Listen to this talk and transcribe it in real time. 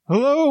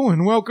Hello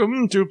and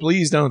welcome to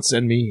Please Don't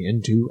Send Me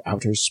Into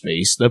Outer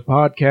Space, the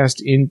podcast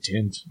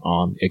intent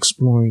on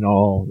exploring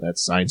all that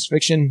science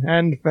fiction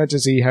and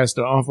fantasy has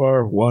to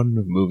offer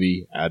one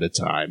movie at a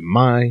time.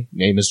 My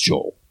name is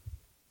Joel.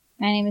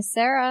 My name is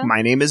Sarah.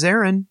 My name is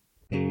Aaron.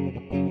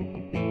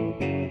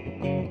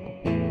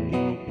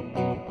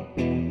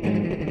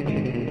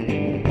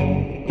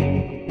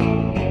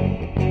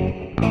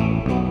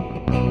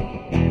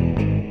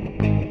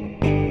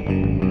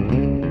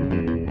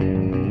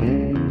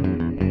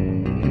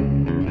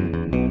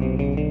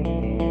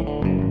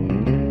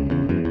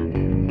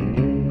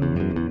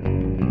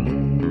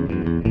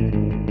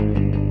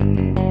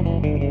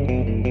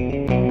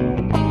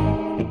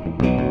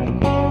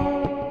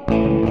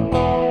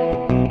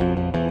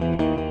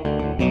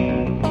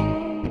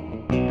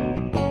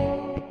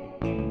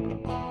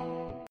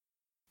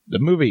 The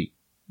movie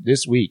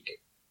this week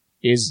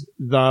is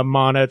The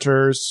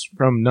Monitors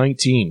from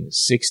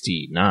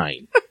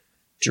 1969,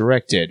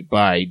 directed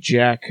by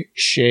Jack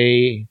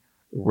Shea,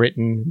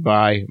 written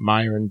by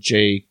Myron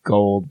J.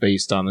 Gold,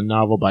 based on a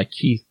novel by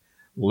Keith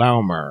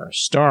Laumer,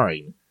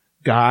 starring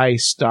Guy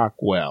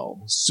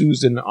Stockwell,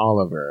 Susan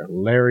Oliver,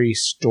 Larry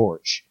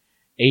Storch,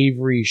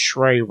 Avery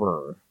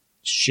Schreiber,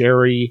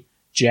 Sherry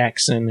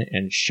Jackson,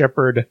 and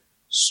Shepard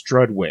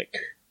Strudwick,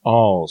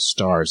 all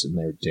stars in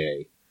their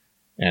day.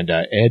 And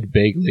Ed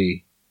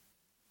Begley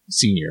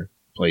Sr.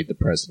 played the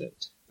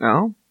president.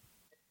 Oh?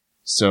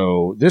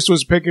 So this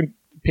was picketed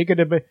by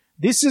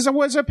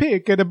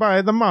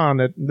the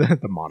monitors. The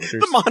The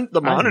monitors.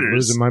 I'm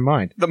losing my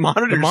mind. The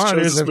monitors. The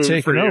monitors have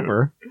taken for you.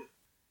 over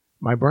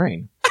my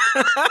brain.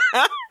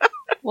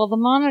 Well, the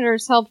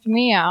monitors helped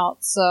me out,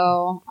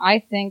 so I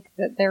think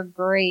that they're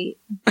great.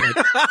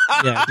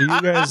 Yeah. Do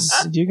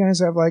you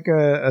guys have like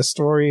a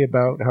story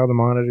about how the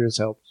monitors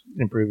helped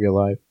improve your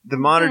life? The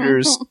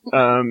monitors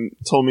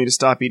told me to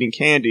stop eating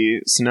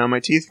candy, so now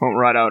my teeth won't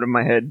rot out of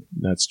my head.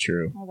 That's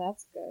true. Oh,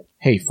 that's good.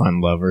 Hey, fun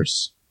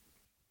lovers.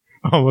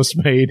 Almost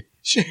made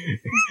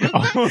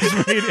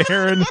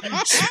Aaron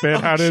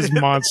spit out his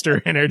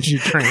Monster Energy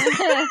drink.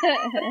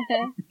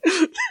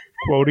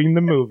 Quoting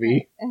the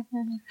movie,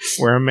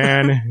 where a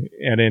man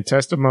at a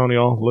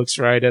testimonial looks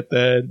right at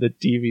the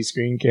TV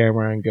screen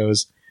camera and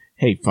goes,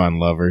 "Hey, fun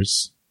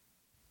lovers,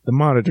 the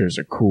monitors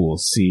are cool,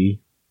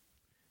 see?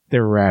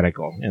 They're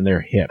radical and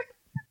they're hip.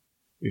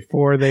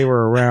 Before they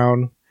were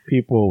around,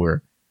 people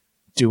were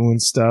doing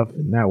stuff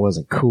and that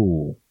wasn't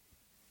cool."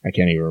 I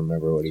can't even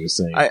remember what he was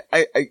saying. I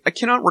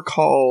cannot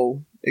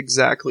recall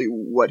exactly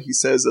what he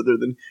says other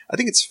than, I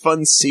think it's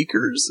fun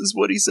seekers is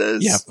what he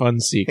says. Yeah, fun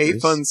seekers. Hey,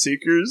 fun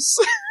seekers.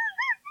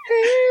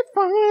 Hey,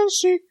 fun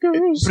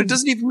seekers. But it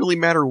doesn't even really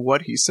matter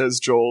what he says,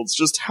 Joel. It's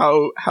just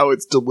how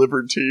it's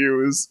delivered to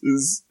you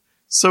is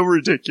so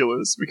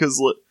ridiculous because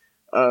look,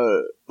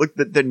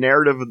 the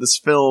narrative of this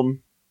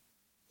film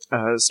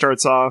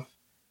starts off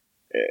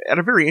at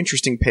a very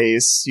interesting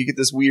pace. You get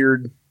this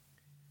weird,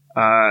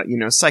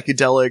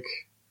 psychedelic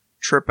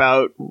trip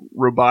out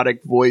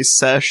robotic voice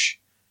sesh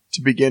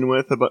to begin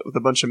with a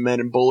bunch of men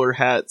in bowler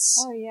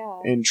hats. Oh, yeah.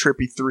 And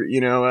trippy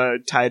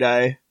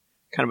tie-dye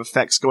kind of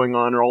effects going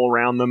on all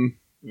around them.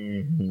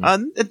 Mm-hmm.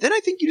 And then I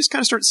think you just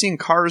kind of start seeing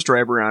cars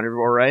drive around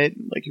everywhere, right?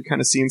 Like you're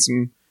kind of seeing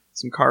some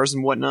cars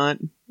and whatnot.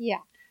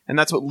 Yeah. And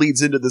that's what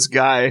leads into this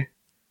guy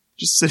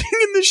just sitting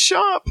in the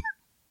shop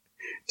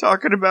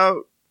talking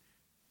about.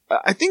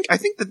 I think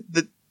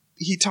that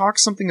he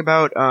talks something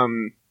about. I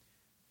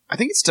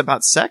think it's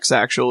about sex,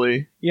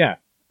 actually. Yeah,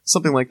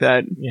 something like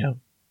that. yeah.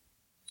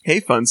 Hey,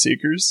 fun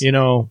seekers. You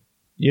don't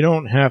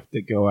have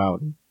to go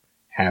out and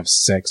have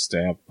sex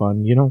to have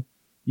fun.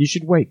 You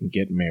should wait and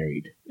get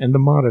married. And the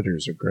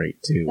monitors are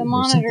great, too. The or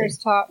monitors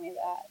taught me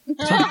that.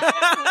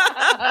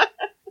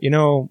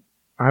 something.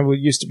 I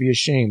used to be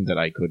ashamed that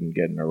I couldn't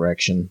get an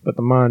erection, but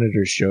the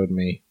monitors showed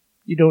me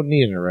you don't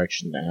need an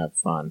erection to have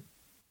fun.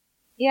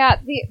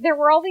 Yeah, there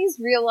were all these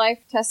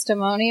real-life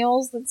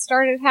testimonials that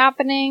started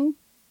happening,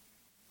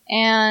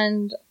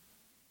 and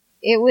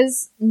it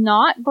was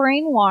not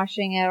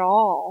brainwashing at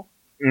all.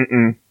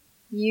 Mm-mm.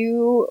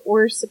 You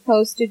were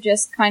supposed to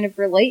just kind of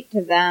relate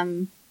to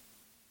them,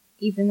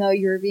 even though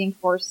you were being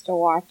forced to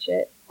watch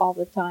it all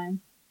the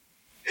time.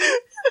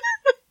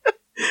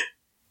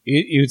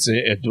 It's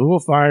a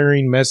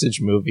dual-firing message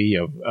movie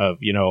of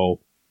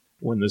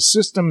when the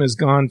system has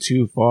gone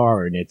too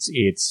far and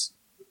it's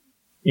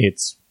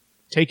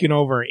taken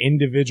over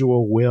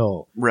individual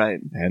will,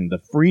 Right. and the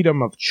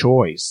freedom of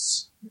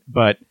choice.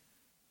 But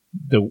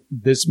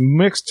this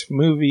mixed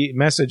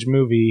message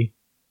movie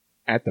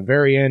at the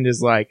very end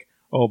is like,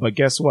 oh, but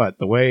guess what?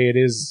 The way it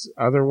is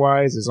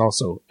otherwise is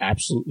also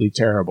absolutely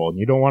terrible, and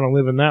you don't want to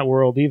live in that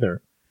world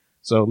either.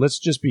 So let's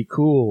just be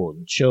cool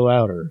and chill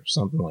out or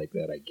something like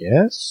that, I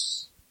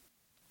guess.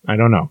 I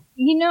don't know.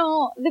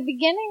 The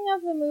beginning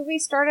of the movie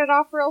started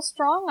off real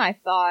strong, I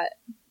thought.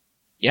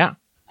 Yeah.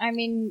 I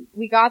mean,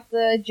 we got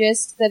the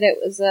gist that it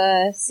was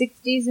a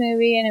 60s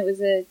movie and it was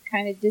a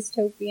kind of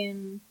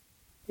dystopian.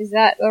 Is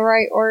that the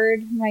right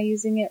word? Am I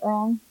using it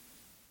wrong?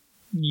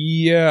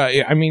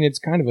 Yeah, I mean, it's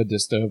kind of a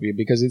dystopia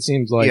because it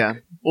seems like yeah.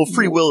 Well,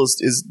 free will is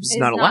It's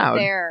not allowed.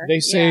 there. they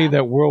say Yeah. that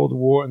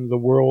the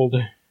world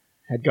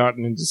had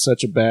gotten into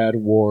such a bad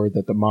war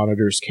that the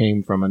monitors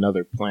came from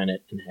another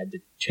planet and had to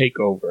take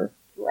over.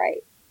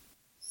 Right.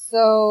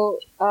 So,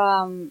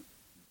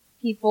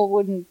 people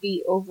wouldn't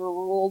be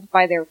overruled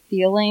by their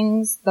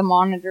feelings. The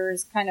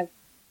monitors kind of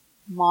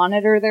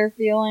monitor their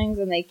feelings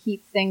and they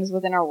keep things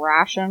within a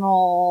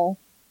rational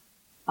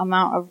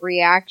amount of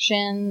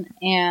reaction,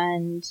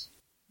 and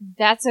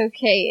that's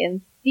okay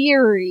in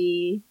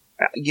theory.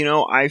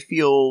 I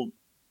feel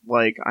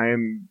like I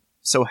am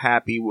so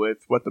happy with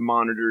what the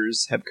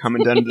monitors have come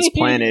and done to this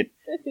planet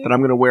that I'm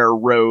going to wear a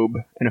robe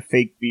and a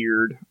fake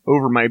beard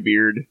over my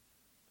beard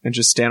and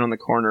just stand on the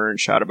corner and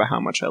shout about how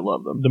much I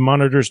love them. The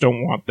monitors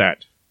don't want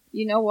that.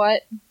 You know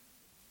what?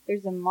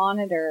 There's a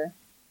monitor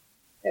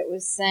that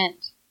was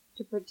sent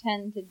to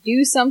pretend to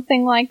do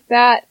something like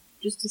that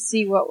just to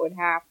see what would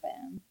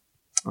happen.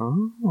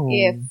 Oh.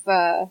 If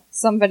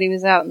somebody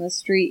was out in the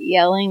street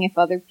yelling, if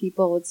other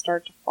people would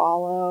start to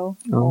follow.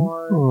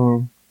 Or,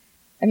 Oh.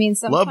 I mean,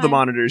 sometimes Love the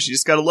monitors. You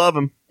just got to love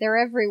them. they're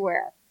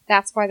everywhere.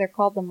 That's why they're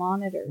called the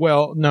monitors.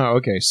 Well, no,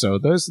 okay, so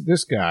this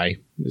guy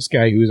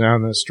who's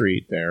on the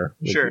street there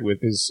with, Sure.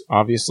 with his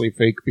obviously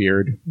fake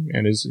beard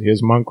and his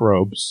monk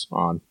robes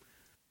on.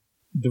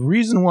 The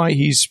reason why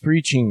he's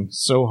preaching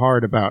so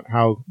hard about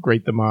how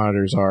great the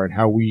monitors are and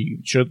how we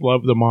should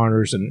love the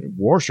monitors and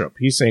worship,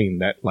 he's saying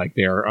that like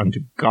they are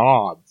unto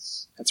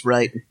gods, That's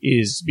right.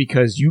 is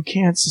because you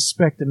can't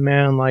suspect a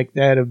man like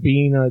that of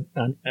being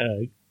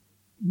a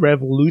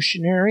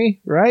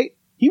revolutionary, right?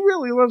 He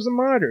really loves the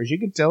monitors. You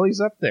can tell he's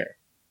up there.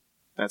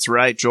 That's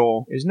right,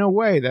 Joel. There's no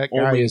way that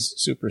guy Only- is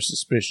super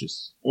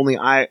suspicious. Only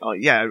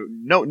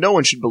no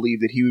one should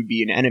believe that he would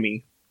be an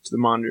enemy to the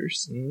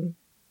monitors,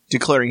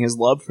 declaring his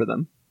love for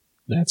them.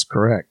 That's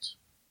correct.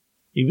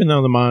 Even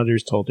though the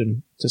monitors told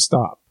him to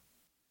stop.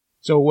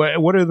 So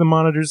what do the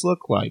monitors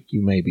look like,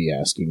 you may be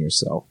asking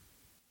yourself?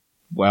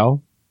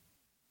 Well,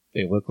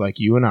 they look like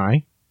you and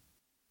I,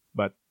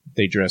 but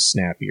they dress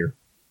snappier.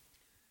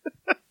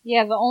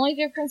 Yeah, the only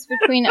difference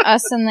between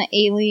us and the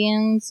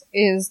aliens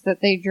is that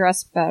they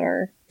dress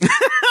better.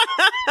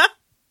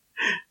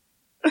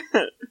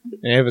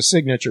 They have a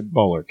signature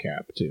bowler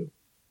cap, too.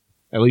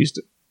 At least,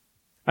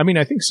 I mean,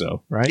 I think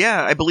so, right?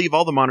 Yeah, I believe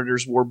all the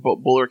monitors wore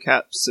bowler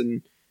caps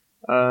and,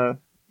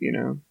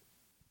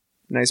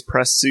 nice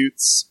press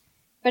suits.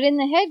 But in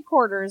the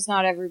headquarters,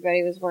 not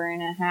everybody was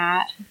wearing a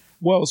hat.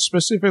 Well,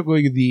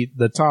 specifically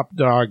the top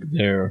dog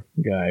there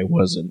guy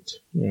wasn't.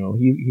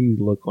 He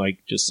looked like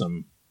just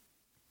some...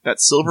 That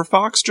silver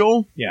fox,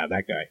 Joel? Yeah,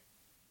 that guy.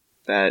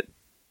 That...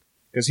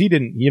 Because he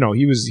didn't,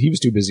 he was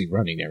too busy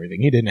running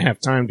everything. He didn't have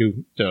time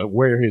to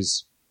wear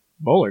his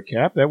bowler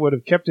cap. That would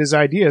have kept his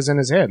ideas in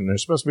his head, and they're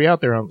supposed to be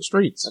out there on the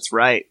streets. That's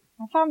right.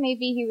 I thought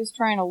maybe he was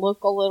trying to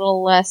look a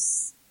little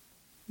less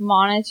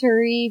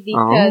monitory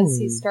because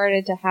he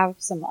started to have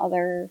some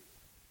other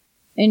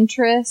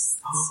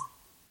interests.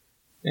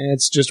 And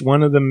it's just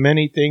one of the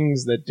many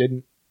things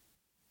that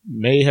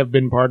may have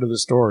been part of the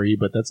story,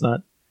 but that's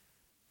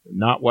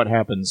not what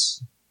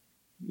happens.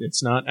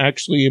 It's not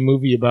actually a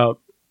movie about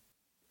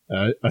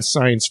a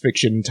science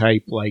fiction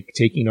type like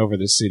taking over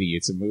the city.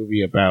 It's a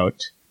movie about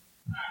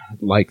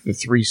like the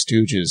Three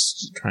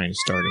Stooges trying to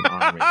start an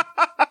army.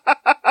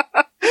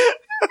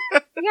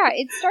 Yeah,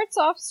 it starts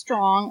off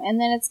strong, and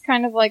then it's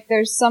kind of like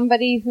there's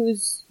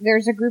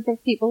a group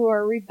of people who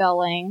are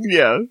rebelling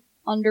Yeah.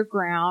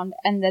 underground,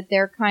 and that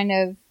they're kind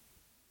of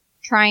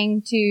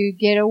trying to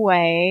get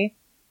away.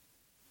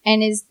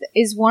 And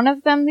is one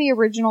of them the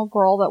original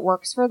girl that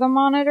works for the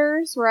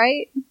monitors,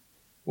 right?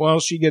 Well,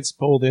 she gets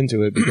pulled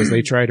into it because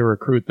they try to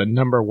recruit the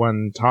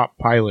 #1 top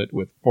pilot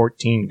with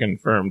 14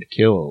 confirmed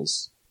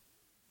kills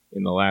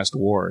in the last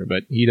war,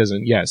 but he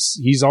doesn't. Yes,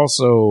 he's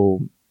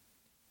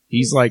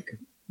like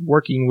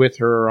working with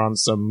her on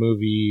some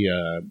movie.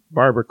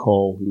 Barbara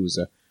Cole, who's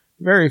a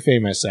very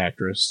famous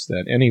actress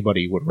that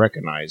anybody would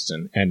recognize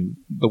and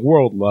the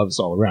world loves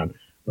all around,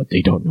 but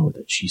they don't know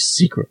that she's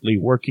secretly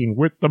working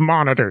with the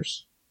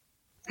monitors.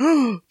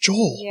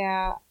 Joel,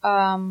 Yeah,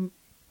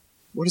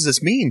 what does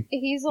this mean?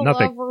 he's a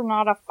Nothing. lover,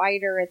 not a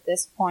fighter at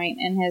this point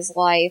in his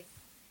life.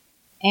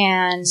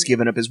 And He's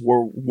given up his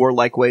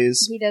warlike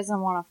ways. he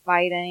doesn't want to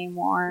fight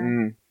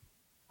anymore.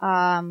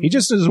 Mm. He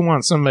just doesn't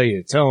want somebody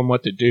to tell him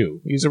what to do.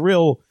 He's a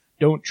real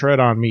don't tread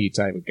on me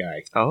type of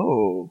guy.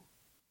 Oh.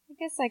 I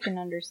guess I can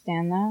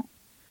understand that.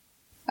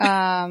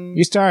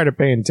 He's tired of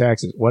paying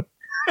taxes. What?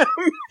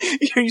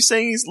 Are you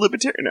saying he's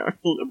libertarian? No,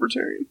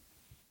 libertarian.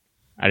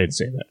 I didn't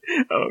say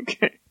that.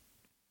 Okay.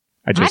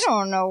 I just I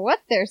don't know what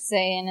they're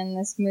saying in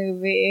this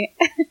movie.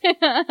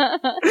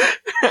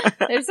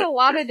 There's a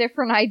lot of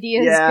different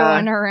ideas Yeah.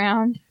 going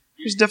around.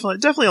 There's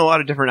definitely a lot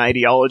of different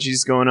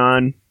ideologies going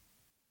on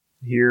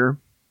here.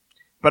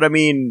 But I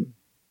mean,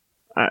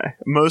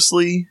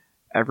 mostly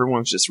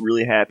everyone's just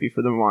really happy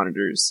for the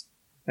monitors.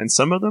 And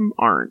some of them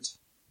aren't.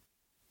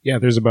 Yeah,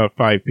 there's about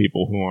 5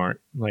 people who aren't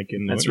like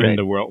in That's the, right. in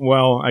the world.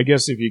 Well, I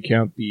guess if you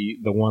count the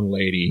one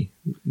lady,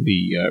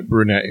 the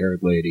brunette-haired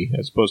lady,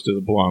 as opposed to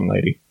the blonde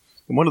lady.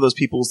 And one of those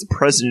people is the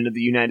President of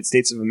the United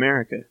States of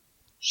America.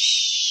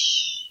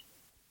 Shh.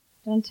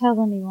 Don't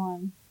tell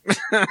anyone.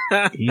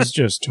 He's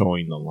just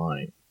towing the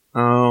line.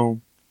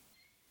 Oh.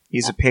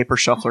 He's a paper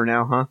shuffler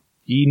now, huh?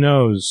 He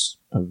knows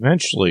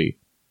eventually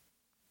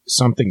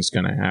something's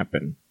going to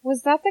happen.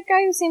 Was that the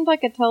guy who seemed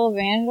like a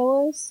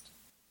televangelist?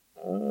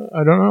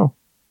 I don't know.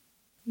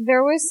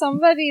 There was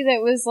somebody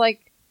that was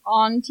like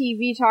on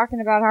TV talking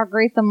about how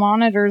great the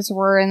monitors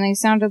were, and they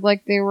sounded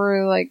like they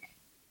were like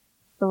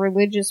a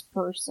religious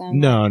person.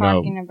 No, like, no.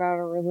 talking about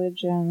a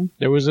religion.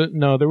 There was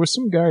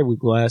some guy with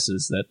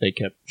glasses that they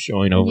kept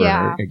showing over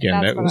Yeah,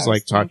 again. that's That what was I was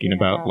like talking thinking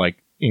about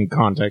like in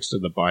context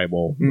of the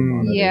Bible. the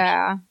monitors.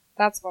 Yeah,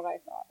 that's what I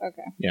thought.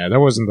 Okay. Yeah, that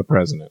wasn't the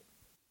president.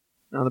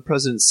 Now the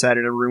President sat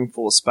in a room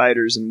full of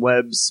spiders and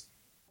webs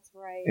That's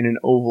right. in an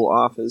Oval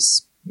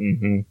Office.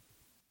 Mm-hmm.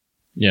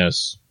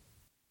 Yes.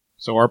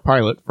 So our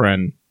pilot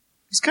friend,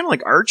 He's kind of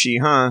like Archie,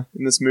 huh,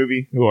 in this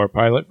movie? who our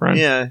pilot friend?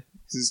 Yeah.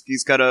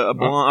 He's got a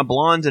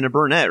blonde and a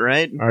brunette,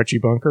 right? Archie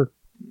Bunker?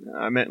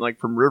 I meant like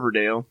from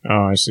Riverdale.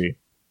 Oh, I see.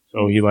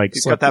 So he like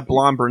He's got that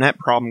blonde brunette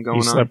problem going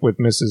He slept with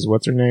Mrs.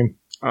 What's her name?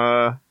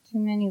 on. Too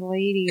many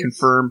ladies.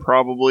 Confirmed,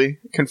 probably.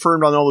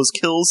 Confirmed on all those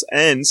kills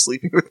and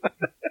sleeping with.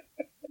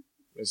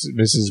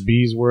 Mrs.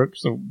 B's work,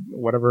 so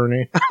whatever her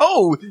name.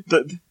 Oh,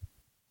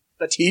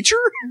 the teacher.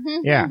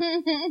 Yeah.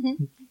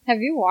 Have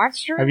you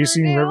watched Riverdale? Have you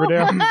seen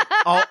Riverdale?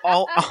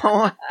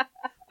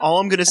 all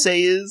I'm gonna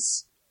say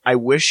is, I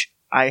wish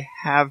I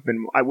have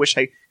been. I wish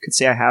I could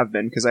say I have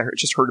been because I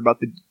just heard about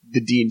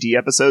the D&D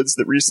episodes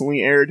that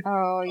recently aired.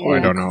 Oh, yeah. Oh, I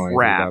don't know anything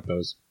Crap. about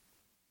those.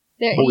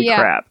 Holy yeah.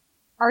 crap!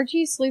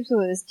 Archie sleeps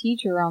with his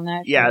teacher on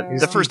that Yeah, show.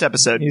 the first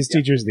episode. His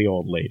teacher's the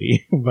old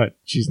lady, but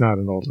she's not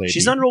an old lady.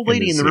 She's not an old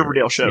lady this in the series.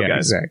 Riverdale show, Yeah,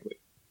 guys. exactly.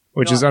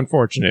 Which is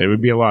unfortunate. It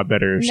would be a lot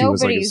better if she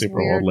was like a Nobody's super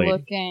weird old lady.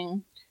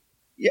 looking.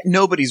 Yeah,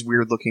 nobody's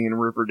weird looking in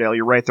Riverdale.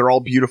 You're right. They're all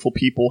beautiful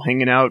people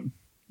hanging out.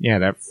 Yeah,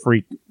 that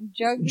freak.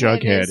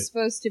 Jughead. Is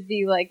supposed to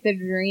be like the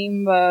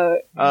dreamboat.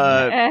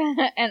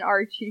 And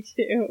Archie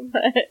too.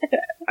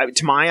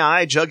 To my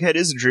eye, Jughead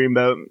is a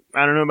dreamboat.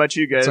 I don't know about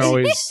you guys. It's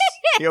always.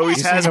 He always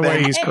You has see the way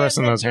been. he's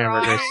crushing those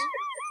hamburgers.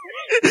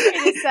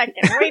 Wait a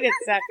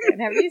second.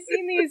 Have you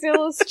seen these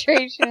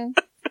illustrations?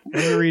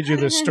 Let me read you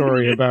this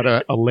story about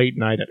a late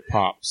night at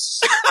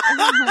Pops.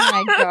 Oh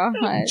my god.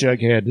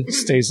 Jughead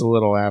stays a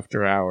little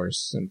after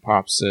hours, and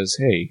Pops says,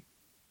 "Hey,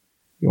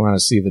 you want to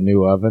see the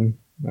new oven?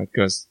 I'm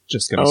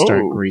just going to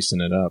start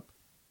greasing it up."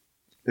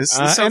 This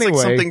sounds like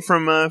anyway. something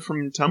from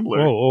Tumblr.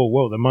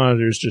 Whoa! The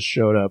monitors just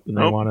showed up, and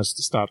they Oh. want us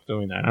to stop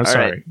doing that. I'm All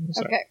sorry. right. I'm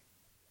sorry. Okay.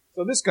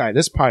 So this guy,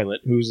 this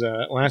pilot, whose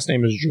last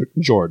name is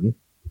Jordan,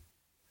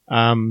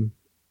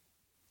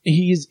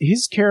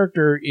 his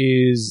character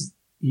is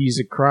he's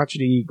a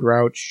crotchety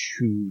grouch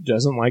who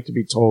doesn't like to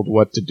be told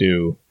what to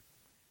do,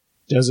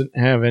 doesn't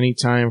have any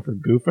time for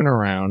goofing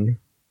around.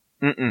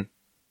 Mm-mm.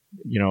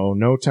 You know,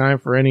 no time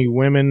for any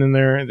women and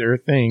their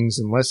things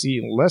unless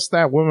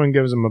that woman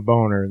gives him a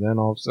boner. Then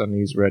all of a sudden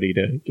he's ready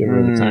to give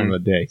her the time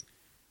of the day.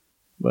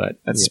 But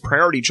That's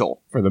priority,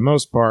 Joel. for the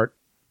most part,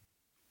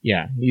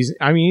 yeah, he's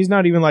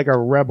not even like a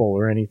rebel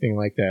or anything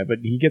like that, but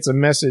he gets a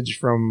message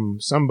from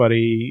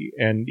somebody,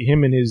 and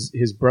him and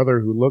his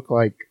brother who look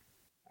like,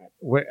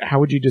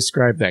 how would you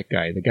describe that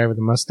guy? The guy with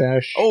the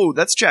mustache? Oh,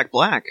 that's Jack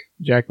Black.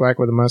 Jack Black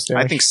with a mustache?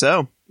 I think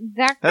so.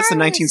 That That's the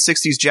guy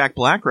 1960s Jack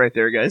Black right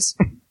there, guys.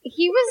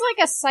 He was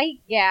like a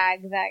sight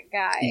gag, that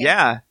guy.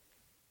 Yeah.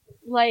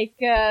 Like,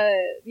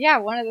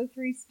 one of the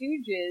Three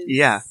Stooges.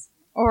 Yeah.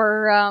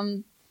 Or,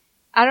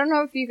 I don't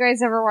know if you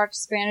guys ever watched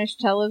Spanish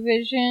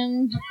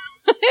television.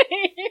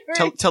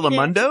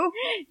 Telemundo?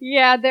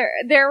 Yeah,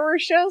 there were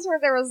shows where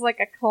there was like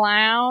a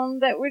clown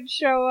that would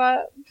show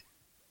up.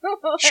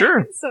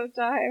 Sure.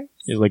 Sometimes.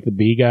 He's like the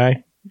bee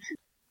guy.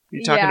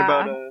 You talking Yeah.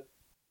 about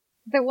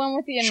The one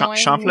with the annoying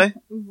Chamfle?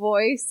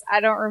 voice. I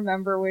don't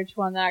remember which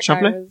one that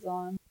Chamfle? guy was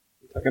on.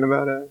 talking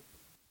about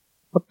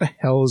What the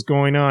hell is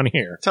going on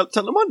here?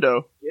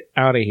 Telemundo? Get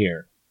out of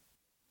here.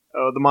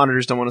 Oh, the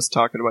monitors don't want us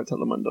talking about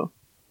Telemundo.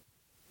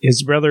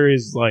 His brother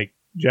is like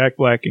Jack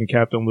Black and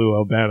Captain Lou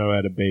Albano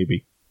had a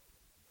baby.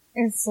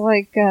 It's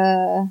like,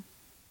 I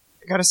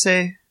gotta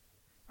say,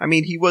 I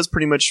mean, he was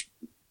pretty much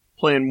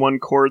playing one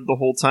chord the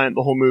whole time,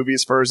 the whole movie,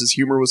 as far as his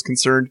humor was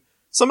concerned.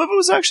 Some of it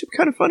was actually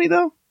kind of funny,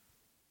 though.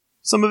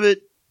 Some of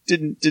it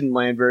didn't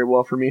land very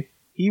well for me.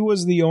 He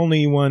was the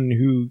only one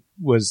who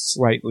was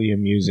slightly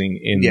amusing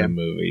in Yeah. the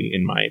movie,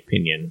 in my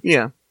opinion.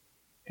 Yeah.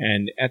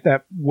 And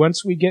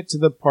once we get to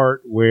the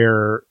part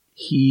where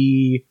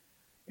he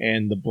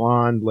and the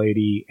blonde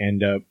lady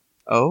end up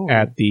Oh.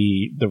 at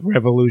the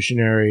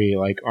revolutionary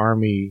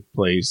army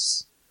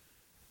place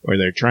where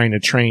they're trying to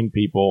train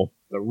people,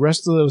 the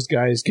rest of those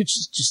guys could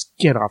just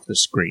get off the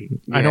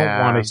screen. I don't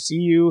Yeah. want to see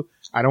you.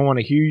 I don't want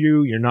to hear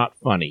you. You're not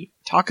funny.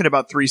 Talking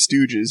about Three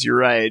Stooges, you're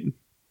right.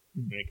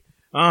 Like,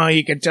 oh,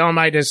 he could tell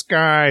my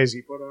disguise.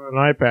 He put on an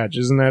eye patch.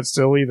 Isn't that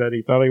silly that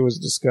he thought he was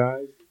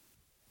disguised?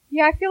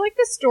 Yeah, I feel like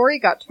the story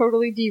got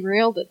totally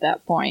derailed at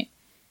that point.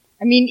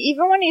 I mean,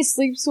 even when he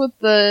sleeps with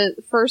the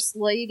first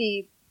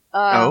lady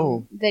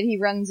that he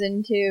runs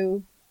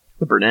into...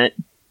 The brunette.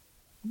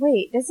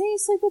 Wait, doesn't he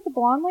sleep with the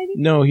blonde lady?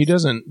 No, he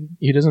doesn't.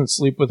 He doesn't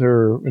sleep with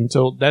her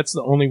until... That's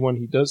the only one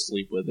he does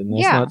sleep with, and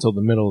that's not till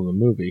the middle of the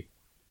movie.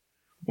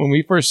 When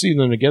we first see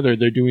them together,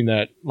 they're doing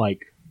that,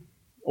 like,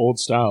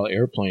 old-style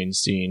airplane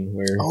scene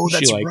where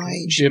she, like,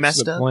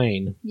 shifts the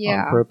plane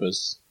on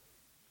purpose.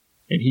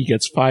 And he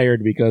gets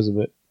fired because of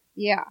it.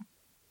 Yeah.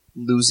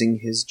 Losing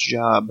his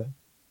job.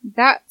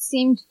 That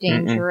seemed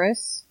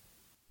dangerous.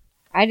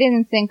 I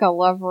didn't think a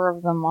lover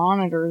of the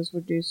monitors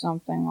would do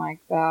something like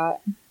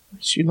that.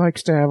 She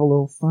likes to have a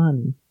little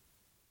fun.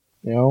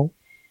 You know?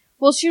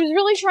 Well, she was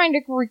really trying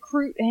to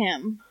recruit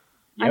him.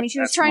 Yep, I mean, she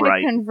was trying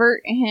to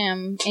convert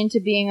him into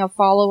being a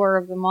follower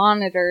of the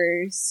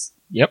monitors.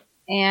 Yep.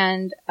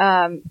 And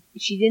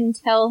she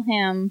didn't tell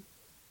him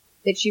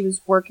that she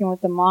was working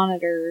with the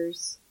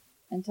monitors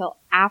until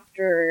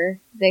after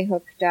they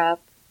hooked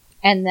up.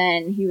 And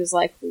then he was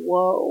like,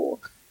 whoa.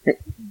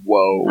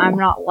 Whoa. I'm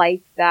not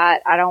like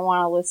that. I don't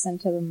want to listen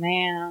to the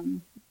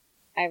man.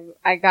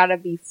 I gotta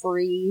be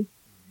free.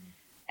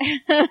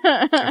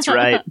 That's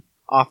right.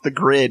 Off the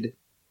grid.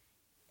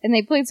 And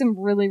they played some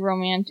really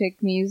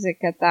romantic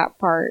music at that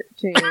part,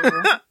 too.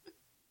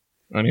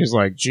 And he's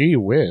like, gee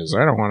whiz,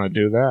 I don't want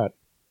to do that.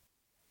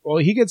 Well,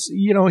 he gets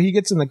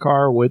in the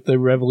car with the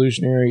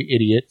revolutionary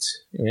idiot,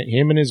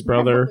 him and his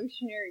brother,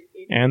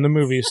 and the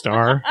movie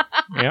star.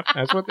 Yep,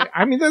 that's what they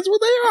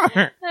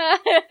are.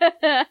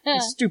 The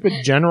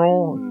stupid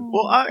general.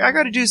 Well, I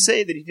gotta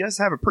say that he does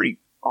have a pretty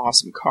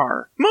awesome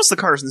car. Most of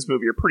the cars in this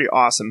movie are pretty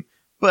awesome,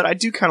 but I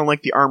do kind of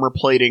like the armor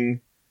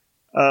plating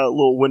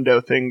little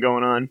window thing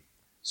going on.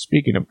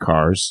 Speaking of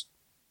cars,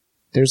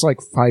 there's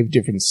like 5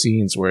 different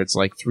scenes where it's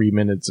like 3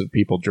 minutes of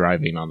people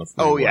driving on the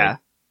freeway. Oh, yeah.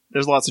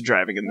 There's lots of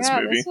driving in this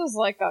movie. Yeah, this was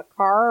like a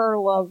car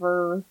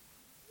lover.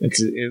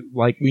 It's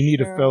like we need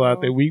to fill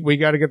out that we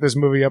got to get this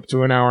movie up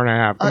to an hour and a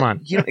half. Come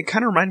on. You know, it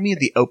kind of reminded me of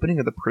the opening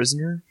of The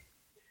Prisoner.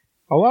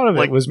 A lot of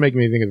it was making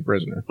me think of The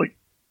Prisoner. Like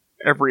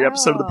every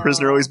episode of The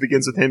Prisoner always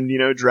begins with him,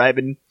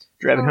 driving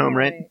home,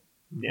 right?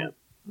 Yeah.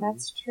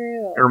 That's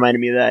true. It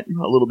reminded me of that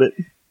a little bit.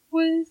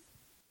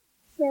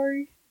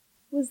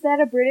 Was that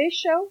a British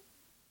show?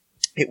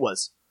 It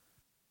was.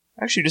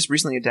 Actually, just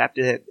recently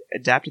adapted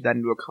that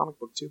into a comic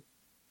book, too.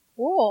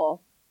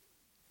 Cool.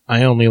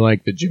 I only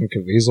like the Jim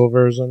Caviezel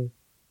version.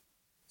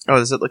 Oh,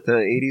 is it like the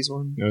 80s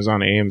one? It was on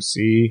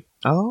AMC.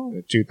 Oh.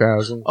 The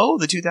 2000. Oh,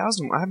 the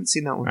 2000 one. I haven't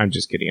seen that one. I'm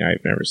just kidding.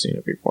 I've never seen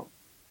it before.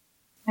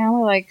 I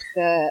only like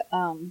the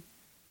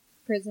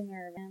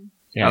Prisoner Man.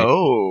 Yeah,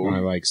 oh. I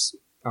like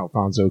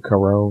Alfonso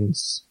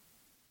Cuarón's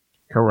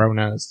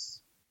Coronas.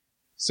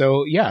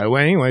 So, yeah,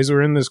 well, anyways,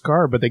 we're in this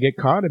car, but they get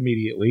caught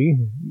immediately.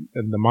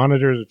 And the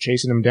monitors are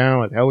chasing them down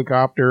with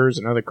helicopters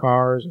and other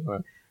cars.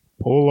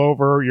 Pull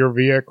over your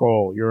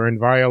vehicle. You're in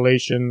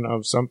violation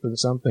of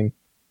something.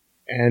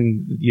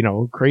 And,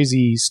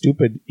 crazy,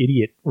 stupid,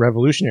 idiot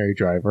revolutionary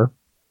driver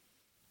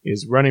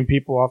is running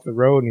people off the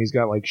road, and he's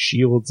got, like,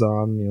 shields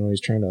on.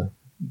 He's trying to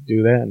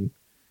do that.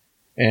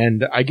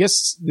 And I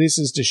guess this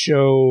is to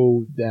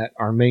show that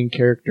our main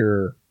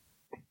character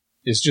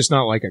is just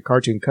not like a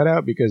cartoon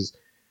cutout, because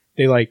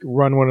they like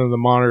run one of the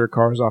monitor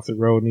cars off the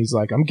road, and he's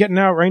like, I'm getting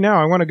out right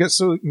now. I want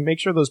to make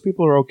sure those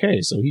people are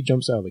okay. So he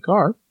jumps out of the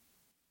car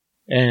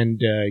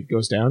and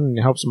goes down and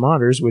helps the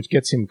monitors, which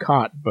gets him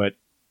caught. But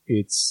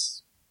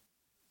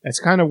that's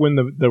kind of when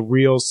the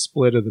real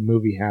split of the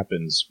movie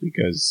happens,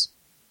 because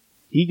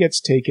he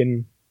gets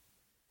taken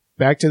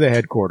back to the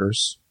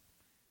headquarters.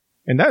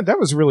 And that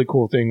was a really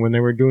cool thing when they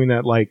were doing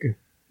that, like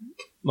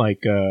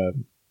I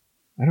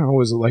don't know,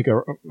 was it like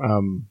a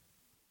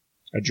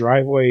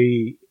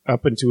driveway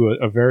up into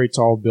a very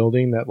tall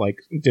building that like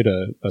did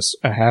a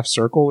half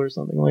circle or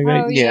something like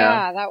that? Oh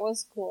yeah, that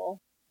was cool.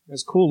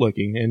 It's cool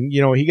looking, and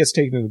he gets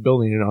taken to the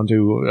building and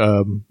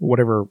onto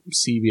whatever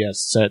CBS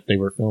set they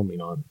were filming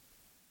on,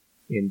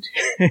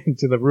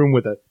 into the room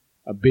with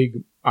a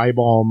big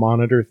eyeball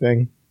monitor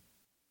thing.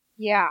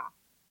 Yeah.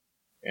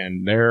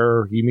 And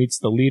there he meets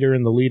the leader,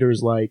 and the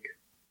leader's like,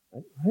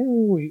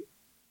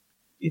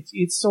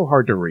 it's so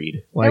hard to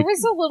read. Like, there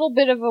was a little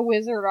bit of a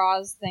Wizard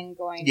Oz thing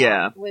going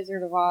on.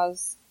 Wizard of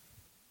Oz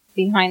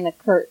behind the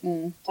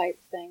curtain type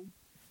thing.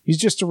 He's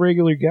just a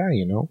regular guy,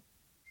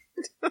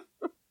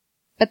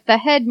 But the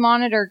head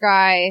monitor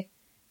guy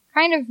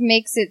kind of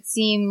makes it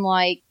seem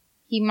like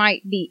he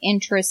might be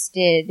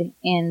interested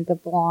in the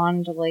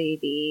blonde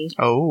lady.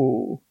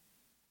 Oh.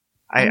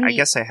 I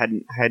guess I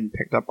hadn't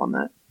picked up on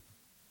that.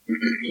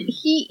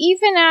 He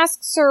even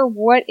asks her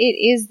what it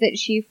is that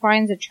she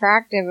finds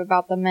attractive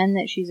about the men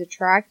that she's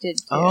attracted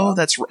to. Oh,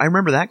 I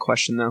remember that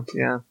question, though.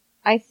 Yeah.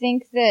 I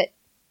think that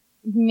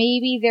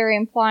maybe they're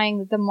implying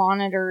that the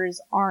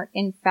monitors aren't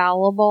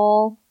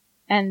infallible,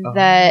 and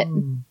that,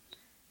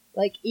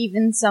 like,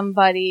 even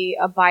somebody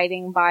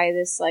abiding by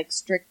this, like,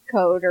 strict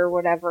code or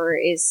whatever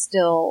is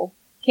still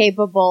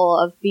capable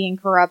of being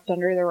corrupt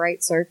under the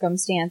right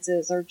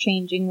circumstances or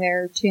changing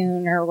their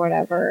tune or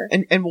whatever.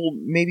 And well,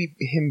 maybe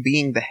him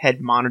being the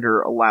head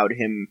monitor allowed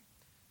him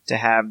to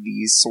have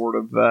these sort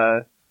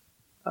of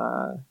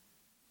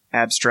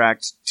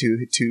abstract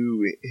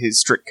to his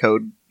strict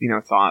code,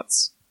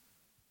 thoughts.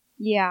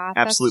 Yeah,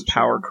 Absolute that's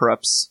power true.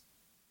 corrupts.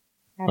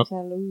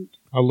 Absolute.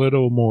 A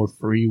little more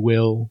free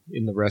will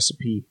in the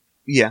recipe,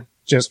 Yeah,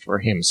 just for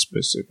him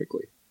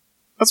specifically.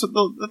 that's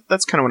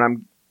kind of what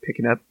I'm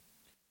picking up.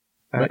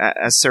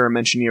 As Sarah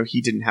mentioned,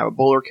 he didn't have a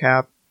bowler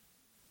cap.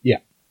 Yeah.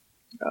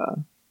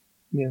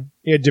 Yeah.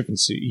 He had different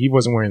suit. He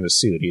wasn't wearing the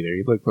suit either.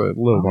 He looked a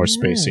little more yeah.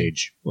 space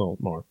age, a little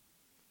more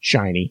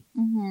shiny.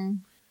 Mm-hmm.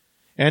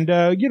 And,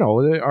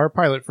 our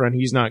pilot friend,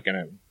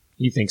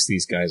 he thinks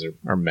these guys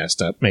are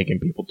messed up, making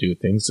people do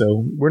things,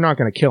 so we're not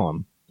going to kill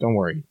them. Don't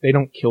worry. They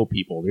don't kill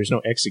people. There's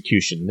no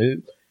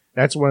execution.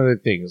 That's one of the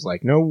things.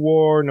 Like, no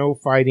war, no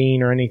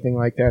fighting, or anything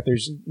like that.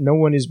 No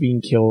one is being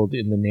killed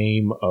in the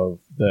name of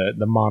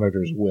the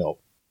Monitor's will.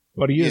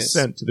 But he is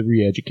sent to the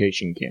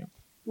re-education camp.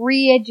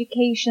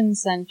 Re-education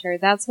center.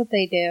 That's what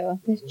they do.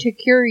 To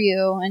cure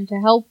you and to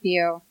help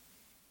you.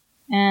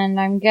 And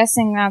I'm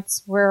guessing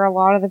that's where a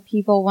lot of the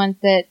people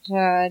went that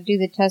do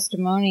the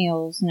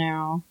testimonials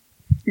now.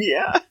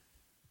 Yeah.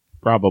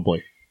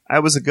 Probably. I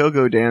was a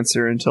go-go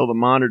dancer until the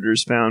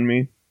monitors found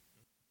me.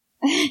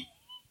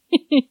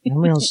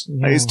 Else,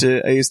 yeah. I used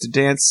to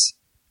dance,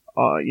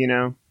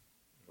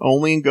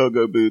 only in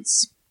go-go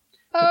boots.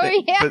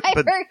 I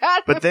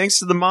forgot. But thanks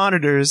to the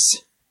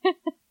monitors,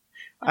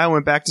 I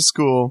went back to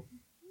school.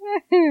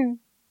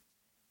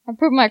 I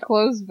put my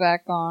clothes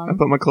back on. I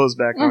put my clothes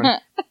back on.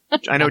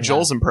 I know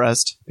Joel's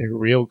impressed. They're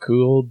real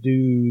cool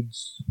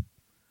dudes.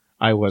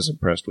 I was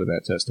impressed with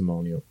that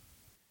testimonial.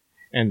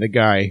 And the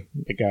guy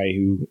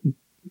who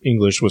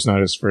English was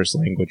not his first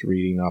language,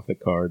 reading off the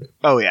card.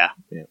 Oh, yeah.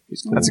 Yeah,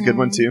 he's cool. That's a good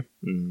one, too.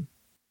 Mm.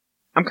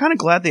 I'm kind of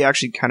glad they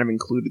actually kind of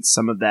included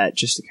some of that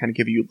just to kind of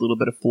give you a little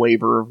bit of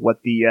flavor of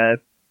what the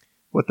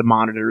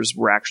monitors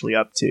were actually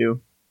up to.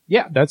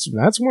 Yeah, that's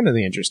one of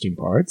the interesting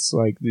parts,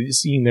 like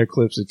seeing their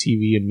clips of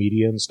TV and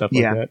media and stuff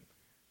like that.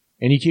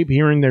 And you keep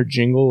hearing their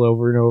jingle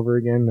over and over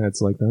again. That's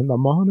like, the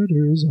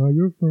monitors are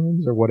your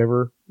friends, or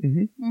whatever.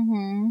 Mm-hmm.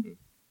 Mm-hmm.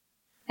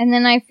 And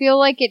then I feel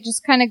like it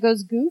just kind of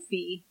goes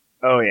goofy.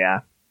 Oh,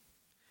 yeah.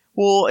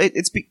 Well,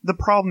 the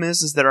problem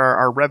is that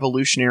our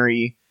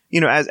revolutionary,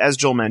 as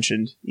Joel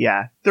mentioned,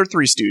 they're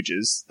Three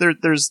Stooges.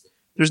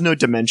 There's no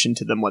dimension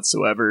to them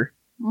whatsoever.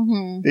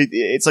 Mm-hmm.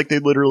 It's like they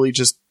literally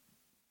just,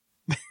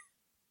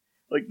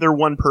 like their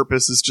one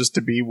purpose is just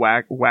to be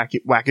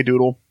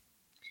wackadoodle.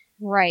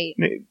 Right.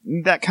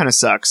 That kind of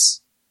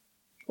sucks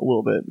a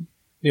little bit.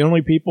 The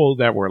only people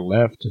that were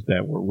left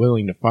that were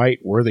willing to fight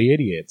were the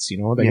idiots.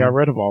 They got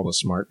rid of all the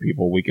smart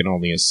people, we can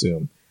only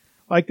assume.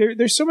 Like,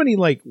 there's so many,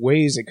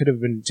 ways it could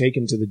have been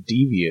taken to the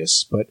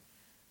devious, but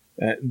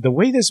the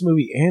way this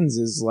movie ends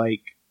is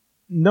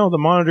no, the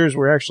monitors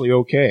were actually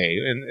okay,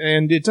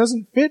 and it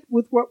doesn't fit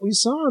with what we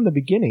saw in the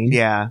beginning.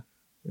 Yeah.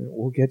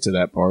 We'll get to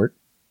that part.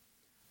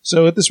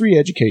 So at this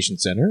re-education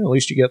center, at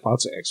least you get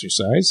lots of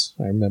exercise.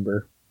 I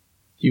remember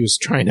he was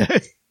trying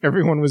to...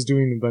 Everyone was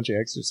doing a bunch of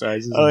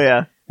exercises. Oh,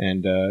 yeah.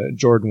 And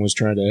Jordan was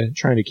trying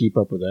to keep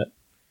up with that.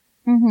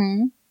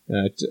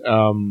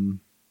 Mm-hmm.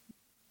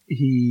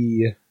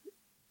 He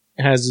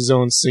has his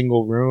own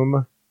single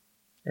room.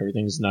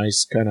 Everything's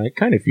nice, kind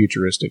of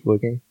futuristic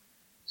looking.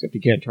 Except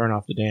you can't turn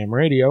off the damn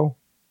radio.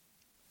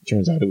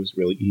 Turns out it was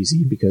really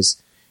easy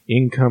because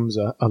in comes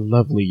a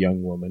lovely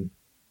young woman.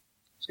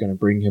 Who's going to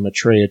bring him a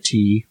tray of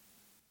tea.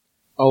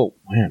 Oh,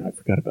 man, I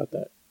forgot about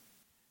that.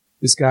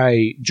 This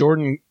guy,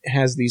 Jordan,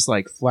 has these,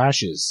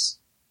 flashes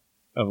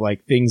of,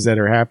 things that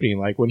are happening.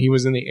 Like, when he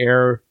was in the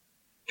air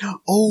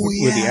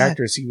with the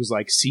actress, he was,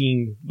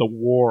 seeing the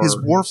war. His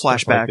war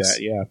flashbacks. Like that,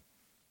 yeah.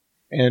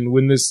 And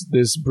when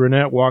this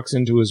brunette walks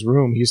into his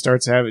room, he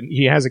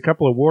has a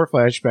couple of war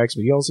flashbacks,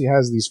 but he also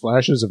has these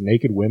flashes of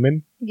naked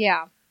women.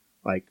 Yeah.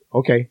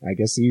 Okay, I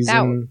guess he's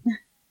in...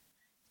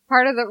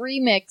 Part of the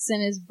remix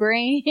in his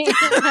brain.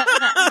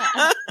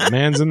 The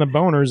man's in the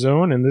boner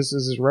zone, and this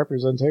is his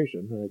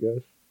representation, I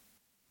guess.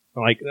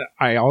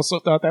 I also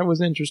thought that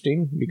was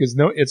interesting, because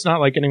it's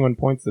not like anyone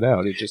points it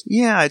out. It just...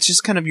 Yeah, it's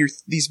just kind of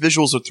these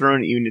visuals are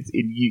thrown at you, and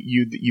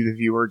you the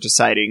viewer,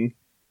 deciding...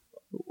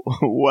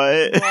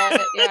 What?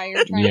 Yeah,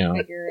 you're trying to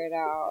figure it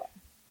out.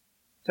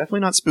 Definitely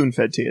not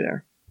spoon-fed to you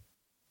there.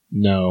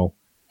 No.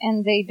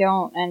 And they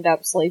don't end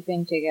up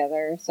sleeping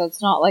together, so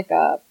it's not like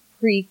a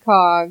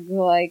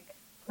precog,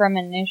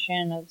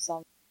 premonition of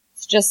something.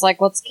 It's just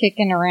what's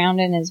kicking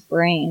around in his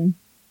brain.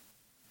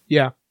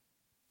 Yeah.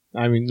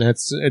 I mean,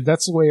 that's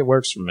the way it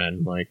works for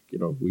men.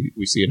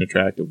 We see an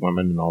attractive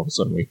woman, and all of a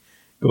sudden we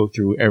go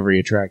through every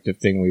attractive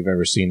thing we've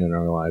ever seen in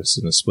our lives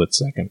in a split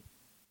second.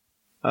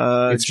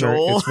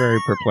 Joel? It's very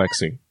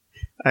perplexing.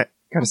 I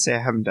gotta say, I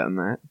haven't done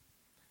that.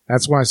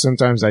 That's why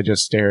sometimes I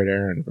just stare at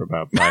Aaron for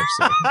about 5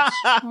 seconds.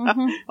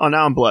 Mm-hmm. Oh,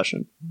 now I'm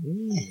blushing.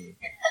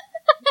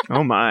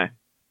 Oh, my.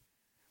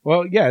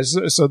 Well, yeah,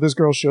 so this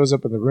girl shows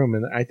up in the room,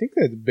 and I think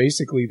that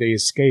basically they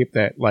escape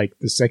that, like,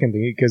 the second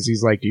thing, because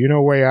he's like, do you know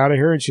a way out of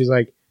here? And she's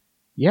like,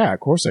 yeah, of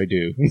course I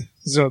do.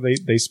 So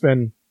they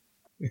spend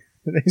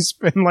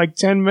like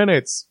 10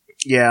 minutes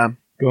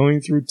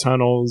going through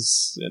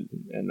tunnels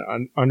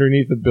and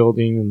underneath the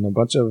building and a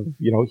bunch of,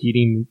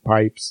 heating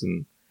pipes,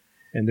 and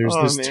there's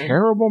this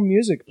terrible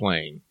music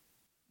playing.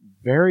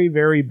 Very,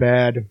 very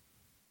bad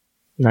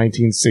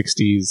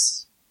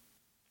 1960s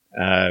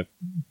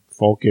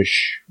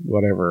folkish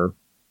whatever.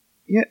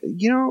 Yeah,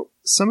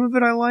 some of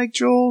it I like,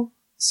 Joel.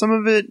 Some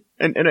of it,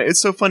 and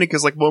it's so funny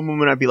because like one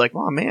moment I'd be like,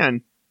 oh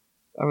man,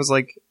 I was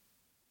like,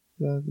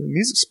 the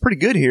music's pretty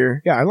good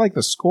here. Yeah, I like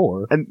the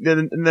score. And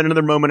then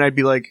another moment I'd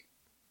be like,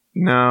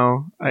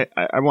 no,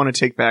 I want to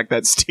take back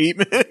that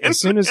statement. As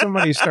soon as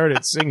somebody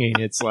started singing,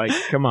 it's like,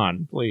 come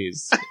on,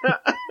 please.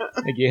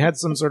 Like you had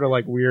some sort of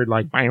like weird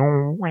like thing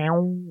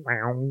in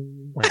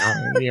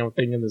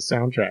the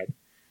soundtrack.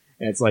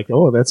 And it's like,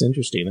 oh, that's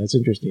interesting. That's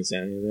interesting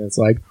sounding. And it's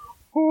like,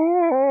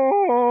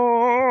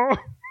 oh,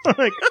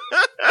 like,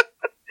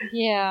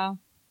 yeah.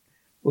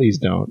 Please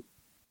don't.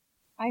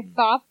 I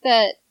thought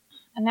that.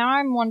 Now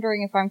I'm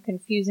wondering if I'm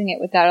confusing it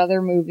with that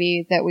other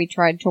movie that we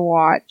tried to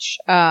watch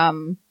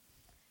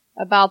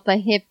about the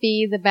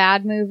hippie, the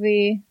bad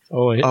movie.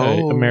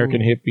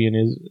 American Hippie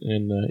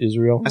in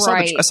Israel.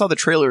 I saw the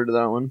trailer to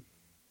that one.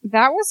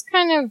 That was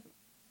kind of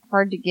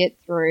hard to get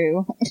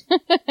through.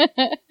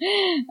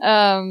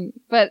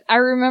 But I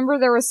remember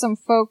there was some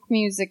folk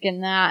music in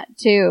that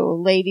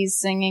too. Ladies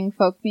singing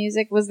folk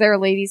music. Was there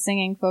ladies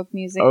singing folk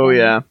music? Oh,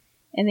 yeah.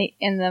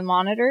 In the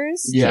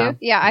monitors? Yeah. Too?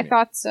 Yeah, I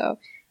thought so.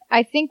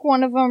 I think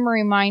one of them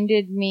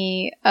reminded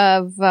me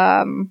a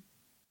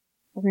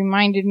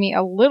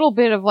little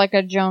bit of like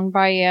a Joan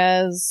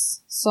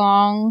Baez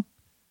song.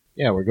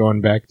 Yeah, we're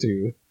going back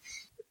to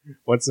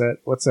what's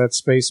that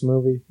space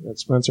movie that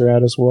Spencer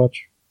had us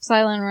watch?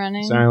 Silent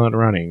Running. Silent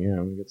Running.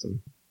 Yeah, we get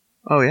some.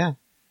 Oh yeah,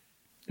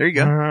 there you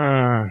go.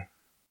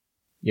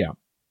 Yeah,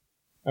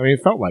 I mean,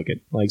 it felt like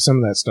it. Like some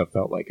of that stuff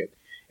felt like it.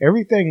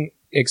 Everything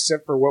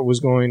except for what was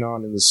going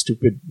on in the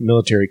stupid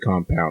military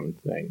compound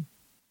thing.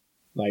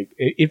 Like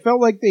it felt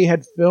like they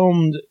had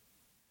filmed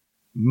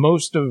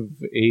most of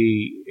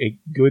a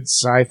good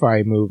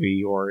sci-fi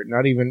movie, or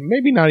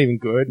maybe not even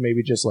good,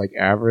 maybe just like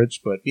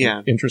average, but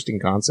interesting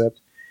concept.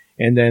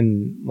 And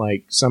then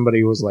like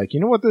somebody was like, you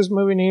know what this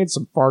movie needs?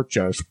 Some fart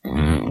jokes. I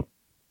mean,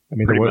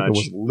 there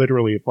was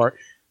literally a fart.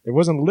 There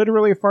wasn't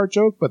literally a fart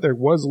joke, but there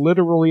was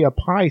literally a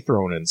pie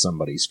thrown in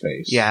somebody's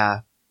face.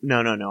 Yeah. No.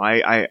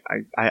 I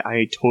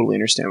totally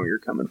understand where you're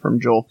coming from,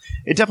 Joel.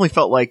 It definitely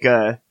felt like,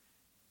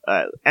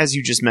 as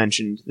you just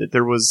mentioned, that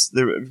there was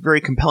a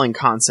very compelling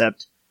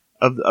concept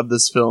of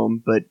this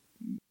film, but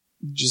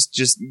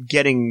just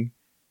getting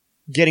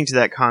to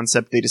that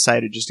concept, they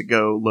decided just to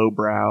go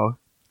lowbrow.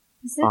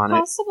 Is it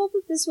possible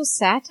that this was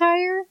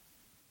satire?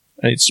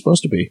 It's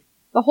supposed to be.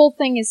 The whole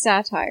thing is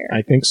satire.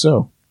 I think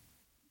so.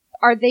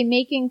 Are they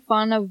making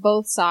fun of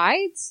both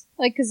sides?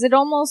 Like,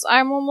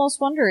 I'm almost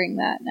wondering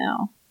that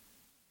now.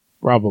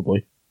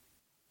 Probably.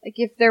 Like,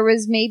 if there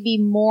was maybe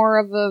more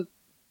of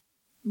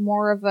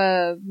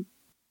a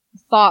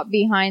thought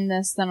behind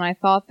this than I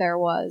thought there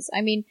was.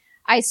 I mean,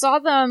 I saw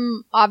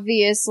them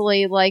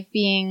obviously like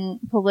being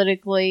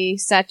politically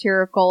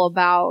satirical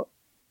about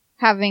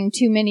having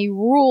too many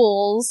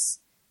rules,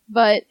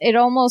 but it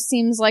almost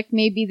seems like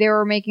maybe they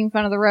were making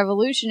fun of the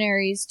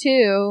revolutionaries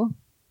too,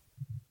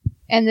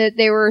 and that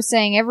they were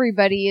saying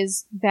everybody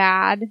is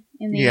bad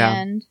in the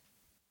end.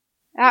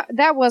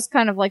 That was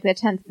kind of like the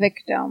 10th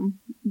Victim,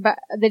 but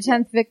the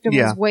 10th Victim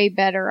was way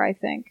better, I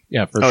think.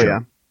 Yeah, for sure. Yeah.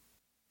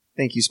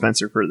 Thank you,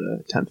 Spencer, for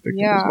the 10th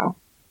Victim as well.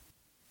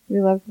 We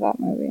loved that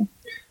movie.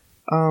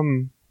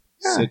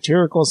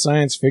 Satirical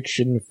science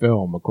fiction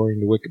film,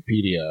 according to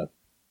Wikipedia.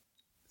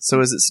 So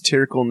is it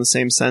satirical in the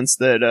same sense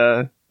that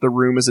The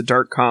Room is a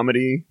dark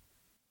comedy?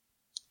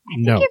 I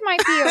think it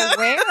might be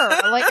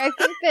aware. Like, I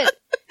think that,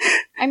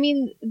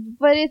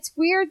 but it's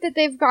weird that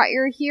they've got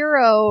your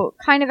hero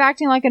kind of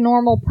acting like a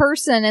normal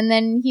person, and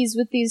then he's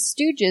with these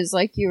stooges,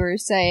 like you were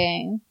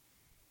saying.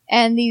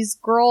 And these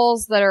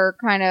girls that are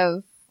kind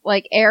of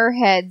like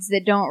airheads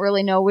that don't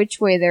really know which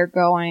way they're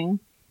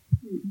going.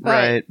 But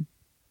right.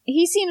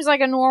 He seems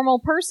like a normal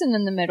person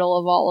in the middle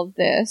of all of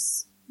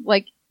this.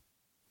 Like,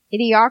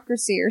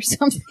 Idiocracy or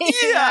something.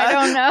 Yeah. I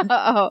don't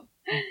know.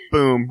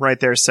 Boom. Right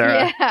there,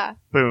 Sarah. Yeah.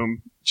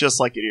 Boom. Just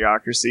like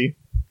Idiocracy.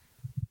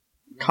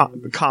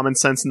 The common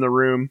sense in the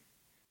room.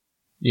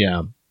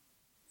 Yeah.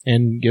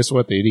 And guess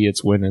what? The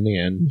idiots win in the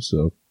end.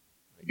 So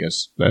I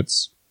guess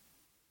that's...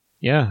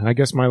 Yeah, I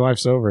guess my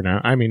life's over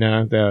now. I mean,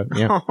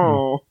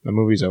 the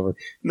movie's over.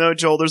 No,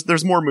 Joel,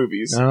 there's more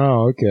movies.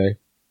 Oh, okay.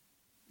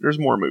 There's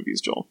more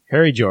movies, Joel.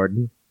 Harry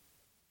Jordan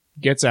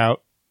gets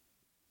out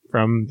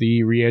from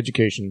the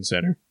re-education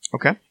center.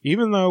 Okay.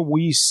 Even though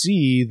we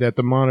see that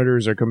the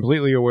monitors are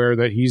completely aware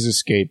that he's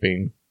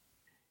escaping.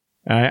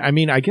 I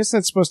mean, I guess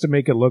that's supposed to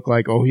make it look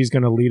like, he's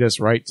going to lead us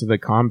right to the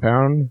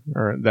compound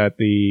or that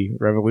the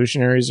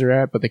revolutionaries are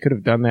at, but they could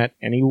have done that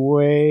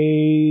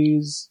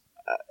anyways.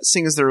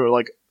 Seeing as they're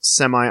like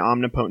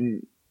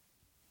semi-omnipotent,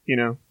 you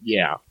know.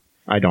 Yeah,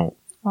 I don't.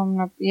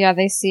 Yeah,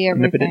 they see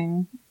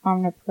everything.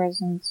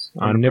 Omnipresence.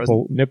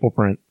 Nipple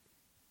print.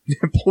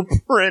 Nipple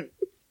print.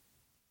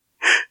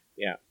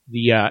 Yeah.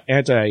 The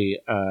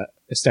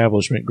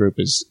anti-establishment group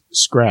is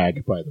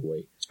SCRAG, by the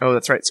way. Oh,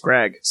 that's right,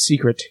 Scrag.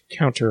 Secret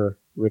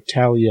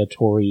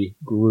Counter-Retaliatory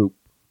Group.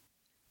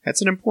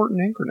 That's an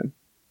important acronym.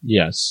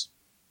 Yes.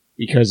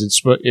 Because it's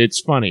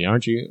funny,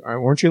 aren't you?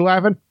 Weren't you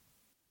laughing?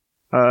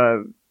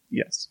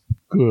 Yes.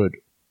 Good.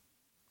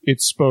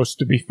 It's supposed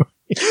to be funny.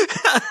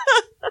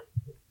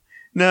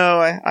 No,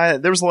 I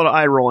there was a lot of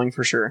eye rolling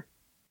for sure.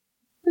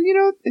 But you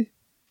know,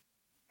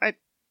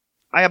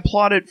 I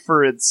applaud it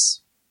for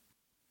its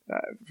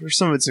for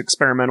some of its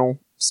experimental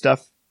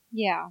stuff.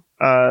 Yeah.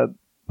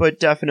 But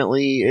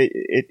definitely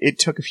it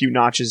took a few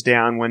notches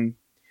down when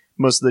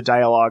most of the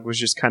dialogue was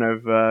just kind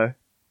of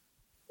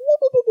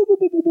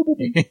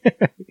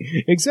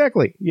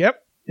Exactly.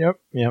 Yep.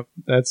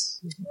 That's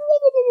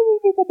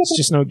it's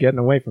just no getting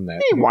away from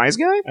that. Hey, wise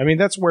guy. I mean,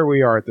 that's where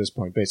we are at this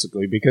point,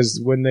 basically,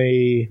 because when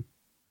the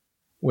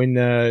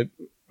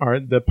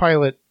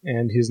pilot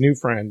and his new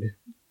friend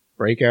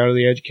break out of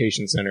the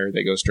education center,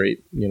 they go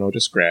straight, to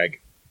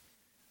Scrag,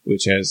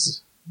 which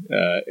has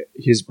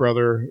his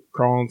brother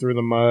crawling through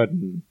the mud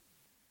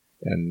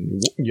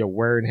and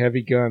wearing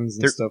heavy guns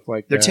and stuff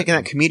like that. They're taking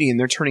that comedian,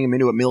 they're turning him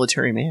into a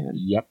military man.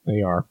 Yep,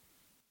 they are.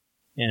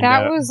 And,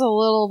 that was a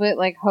little bit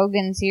like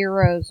Hogan's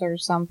Heroes or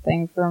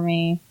something for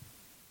me.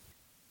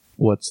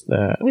 What's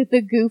that? With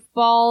the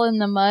goofball in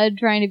the mud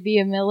trying to be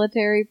a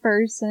military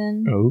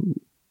person. Oh.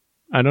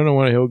 I don't know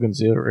what Hogan's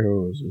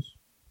Heroes is.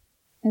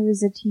 It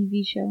was a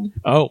TV show.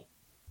 Oh.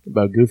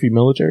 About goofy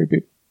military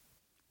people?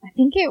 I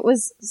think it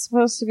was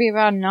supposed to be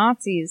about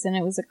Nazis, and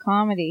it was a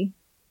comedy.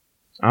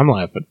 I'm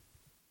laughing.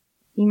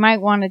 You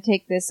might want to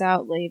take this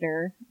out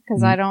later,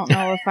 because I don't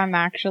know if I'm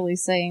actually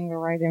saying the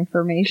right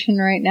information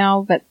right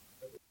now, but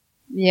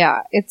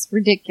yeah, it's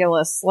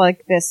ridiculous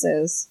like this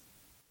is.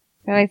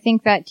 But I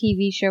think that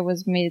TV show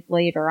was made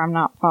later. I'm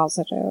not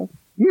positive.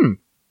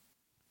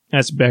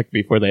 That's back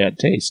before they had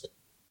taste.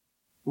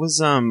 Was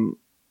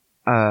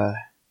yeah,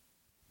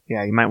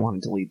 you might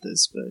want to delete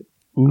this, but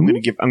I'm gonna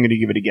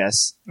give it a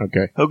guess.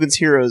 Okay. Hogan's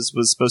Heroes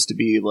was supposed to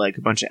be like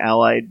a bunch of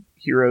Allied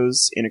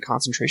heroes in a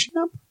concentration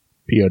camp.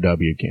 POW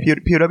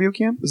camp. POW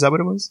camp? Is that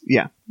what it was?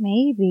 Yeah.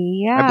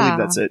 Maybe, yeah. I believe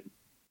that's it.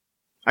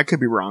 I could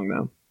be wrong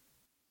though.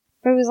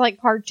 But it was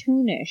like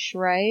cartoonish,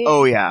 right?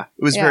 Oh yeah,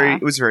 it was Yeah.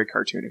 very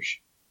cartoonish.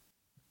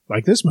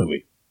 Like this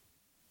movie.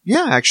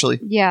 Yeah, actually.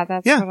 Yeah,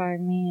 that's Yeah. what I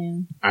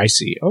mean. I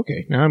see.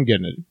 Okay, now I'm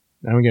getting it.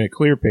 Now I'm getting a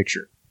clear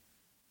picture.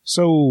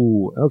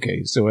 So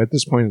at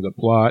this point of the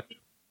plot,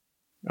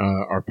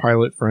 our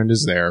pilot friend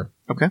is there.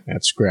 Okay.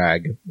 At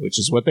Scrag, which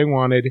is what they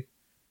wanted,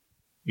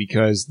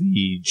 because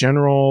the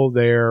general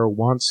there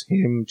wants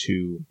him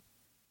to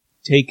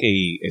take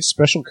a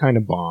special kind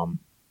of bomb,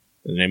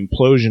 an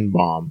implosion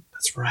bomb.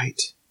 That's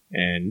right.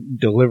 And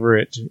deliver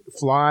it,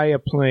 fly a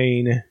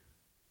plane,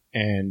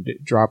 and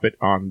drop it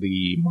on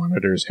the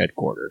Monitor's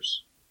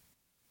headquarters.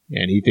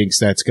 And he thinks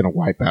that's going to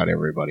wipe out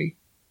everybody.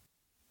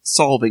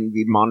 Solving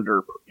the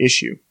Monitor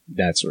issue.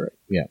 That's right,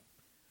 yeah.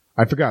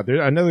 I forgot, there's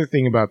another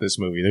thing about this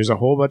movie. There's a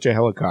whole bunch of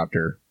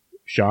helicopter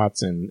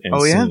shots and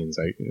scenes.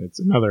 It's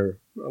a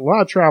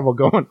lot of travel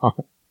going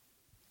on.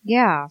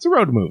 Yeah. It's a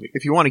road movie.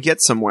 If you want to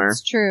get somewhere,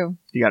 It's true.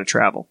 you got to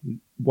travel.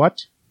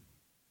 What?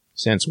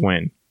 Since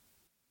when?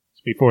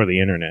 It's before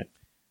the internet.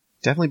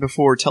 Definitely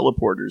before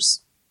teleporters.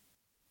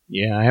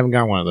 Yeah, I haven't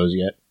got one of those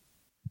yet.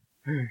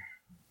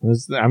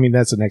 That's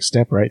the next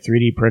step, right?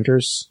 3D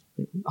printers?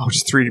 Oh,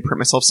 just 3D print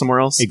myself somewhere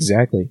else?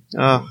 Exactly.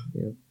 Oh,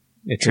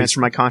 It transfer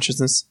my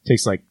consciousness?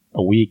 takes like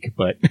a week,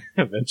 but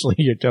eventually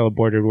you're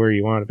teleported where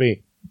you want to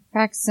be.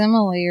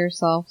 Facsimile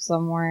yourself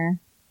somewhere.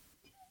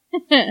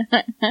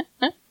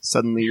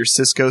 Suddenly you're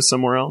Cisco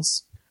somewhere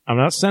else? I'm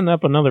not setting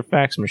up another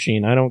fax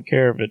machine. I don't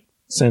care if it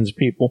sends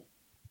people.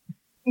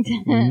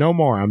 No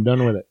more. I'm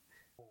done with it.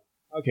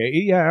 Okay,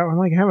 yeah, I'm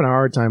like having a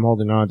hard time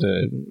holding on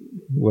to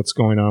what's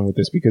going on with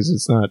this because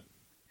it's not...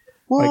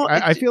 Well,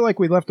 I feel like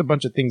we left a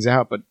bunch of things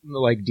out, but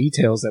like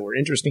details that were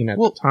interesting at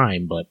the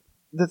time, but...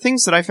 The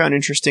things that I found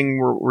interesting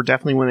were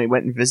definitely when they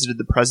went and visited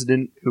the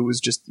president, who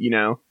was just,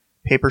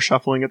 paper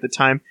shuffling at the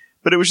time.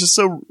 But it was just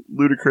so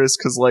ludicrous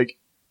because,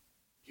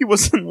 he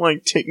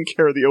wasn't, taking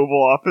care of the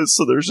Oval Office,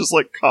 so there's just,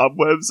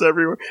 cobwebs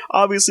everywhere.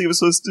 Obviously, it was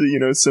supposed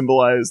to,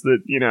 symbolize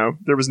that,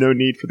 there was no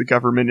need for the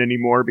government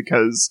anymore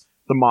because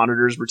the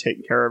monitors were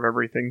taking care of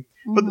everything.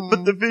 Mm-hmm.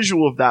 But the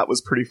visual of that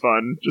was pretty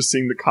fun, just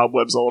seeing the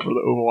cobwebs all over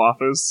the Oval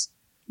Office.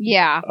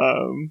 Yeah,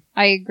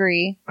 I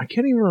agree. I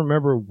can't even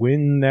remember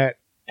when that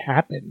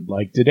happened.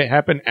 Did it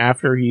happen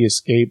after he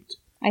escaped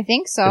I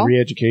think the so.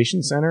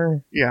 re-education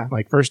center? Yeah.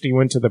 First he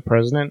went to the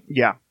president,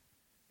 Yeah.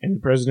 and the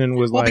president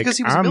was because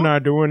he was I'm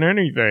not doing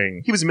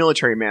anything. He was a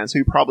military man, so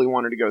he probably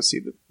wanted to go see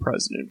the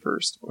president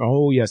first.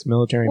 Oh, yes,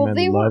 military men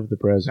love the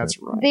president. That's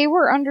right. They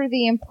were under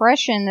the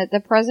impression that the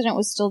president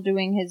was still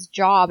doing his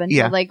job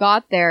until they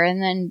got there,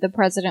 and then the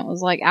president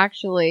was like,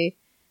 actually,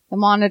 the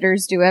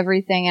monitors do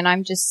everything, and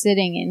I'm just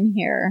sitting in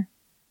here.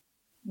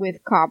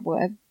 with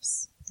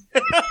cobwebs.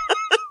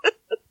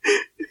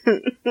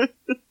 It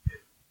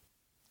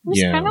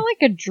was kind of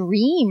like a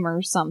dream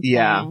or something.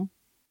 Yeah.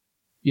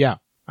 Yeah.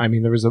 I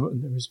mean, there was a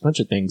bunch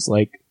of things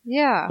like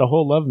Yeah. the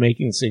whole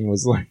lovemaking scene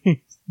was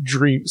like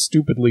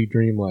stupidly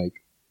dreamlike.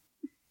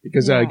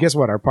 Because guess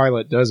what? Our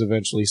pilot does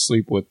eventually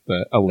sleep with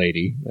a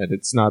lady, and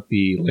it's not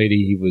the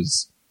lady he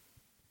was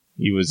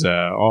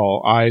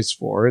all eyes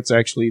for. It's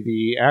actually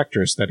the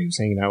actress that he was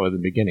hanging out with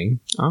in the beginning.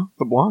 Oh,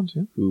 the blonde.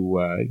 Yeah. Who,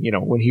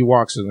 when he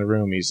walks in the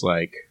room, he's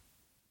like,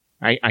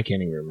 I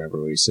can't even remember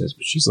what he says,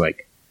 but she's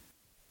like,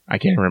 I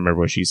can't remember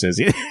what she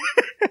says.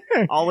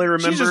 All I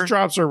remember, she just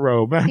drops her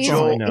robe. That's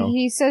all I know.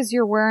 He says,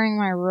 "You're wearing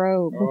my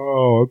robe."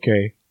 Oh,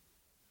 okay.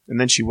 And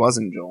then she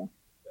wasn't, Joel.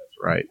 That's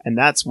right. And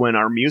that's when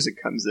our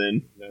music comes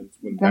in. The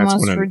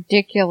most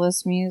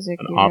ridiculous music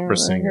an you've opera ever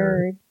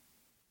singer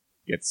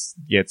heard.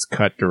 gets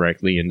cut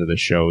directly into the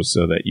show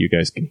so that you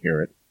guys can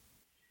hear it.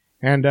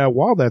 And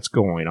while that's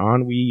going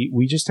on,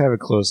 we just have a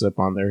close up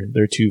on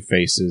their two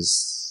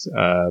faces,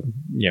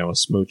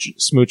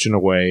 smooching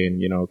away,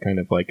 and kind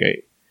of like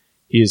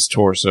his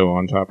torso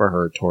on top of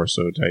her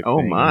torso type. Oh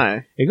thing.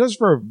 my! It goes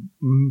for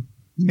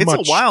It's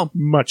a while,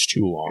 much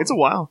too long. It's a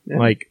while. Yeah.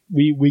 Like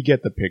we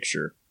get the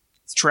picture.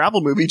 It's a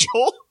travel movie,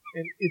 Joel.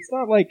 And it's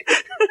not like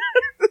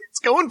it's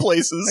going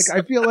places.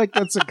 Like I feel like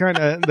that's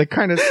the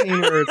kind of scene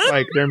where it's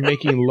like they're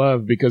making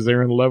love because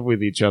they're in love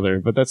with each other,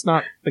 but that's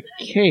not the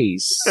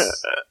case.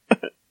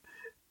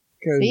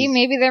 See,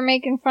 maybe they're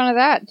making fun of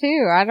that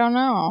too. I don't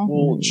know.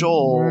 Well,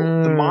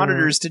 Joel, the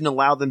monitors didn't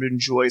allow them to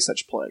enjoy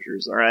such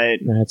pleasures. All right,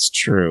 that's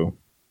true.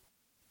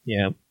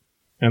 Yeah,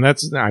 and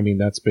that's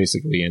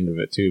basically the end of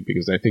it too,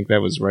 because I think that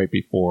was right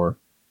before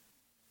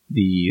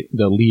the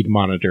lead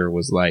monitor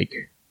was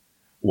like,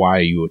 "Why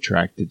are you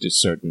attracted to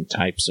certain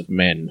types of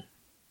men,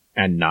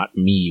 and not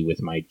me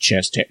with my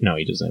chest hair?" No,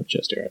 he doesn't have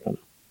chest hair. I don't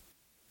know.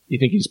 You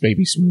think he's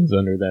baby smooth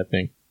under that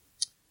thing?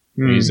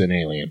 He's an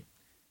alien.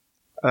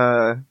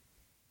 I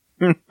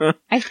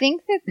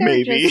think that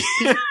they're just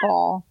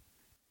people. I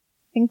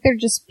think they're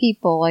just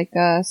people like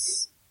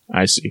us.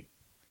 I see.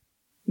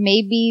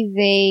 Maybe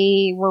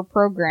they were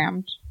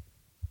programmed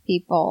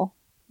people.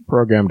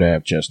 Programmed to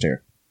have chest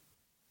hair.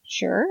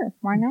 Sure,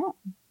 why not?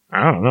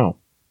 I don't know.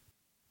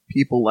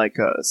 People like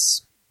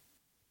us.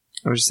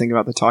 I was just thinking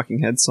about the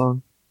Talking Heads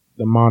song.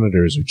 The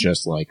monitors are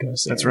just like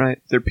us. That's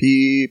right. They're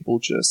people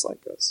just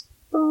like us.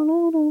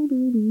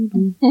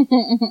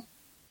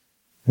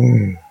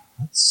 Let's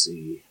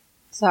see.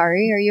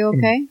 Sorry, are you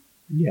okay?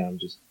 Yeah, I'm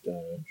just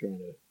trying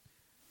to...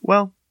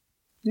 Well,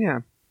 yeah.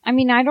 I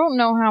mean, I don't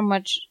know how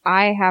much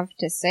I have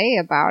to say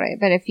about it,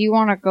 but if you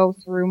want to go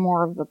through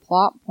more of the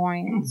plot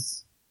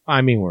points...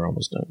 I mean, we're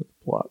almost done with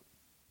the plot.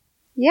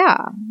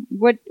 Yeah.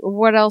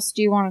 What else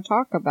do you want to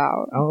talk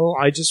about? Oh,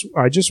 I just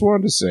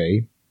wanted to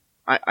say...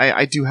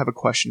 I do have a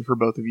question for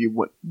both of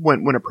you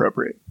when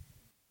appropriate.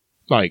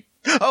 Like...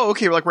 Oh,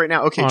 okay, like right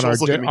now. Okay,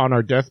 on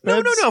our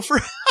deathbeds? No, for...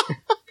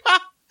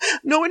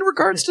 No, in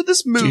regards to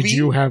this movie... Did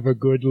you have a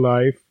good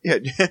life? Yeah.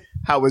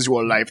 How was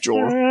your life,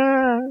 Joel?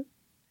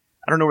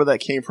 I don't know where that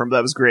came from, but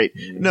that was great.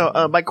 No,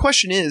 my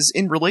question is,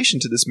 in relation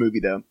to this movie,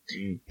 though,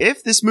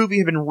 if this movie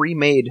had been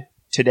remade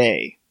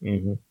today,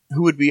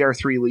 who would be our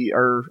three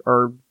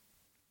our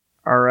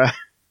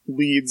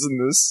leads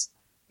in this?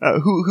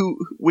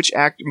 Which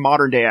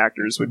modern day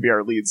actors would be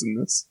our leads in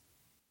this?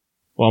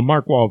 Well,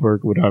 Mark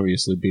Wahlberg would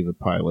obviously be the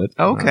pilot.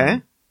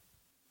 Okay.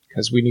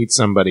 Because we need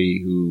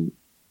somebody who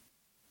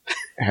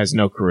has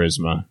no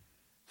charisma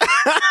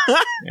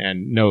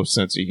and no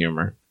sense of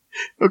humor.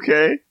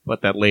 Okay.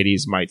 But that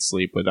ladies might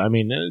sleep with. I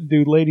mean,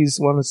 do ladies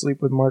want to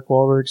sleep with Mark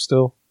Wahlberg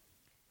still?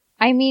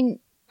 I mean,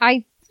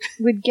 I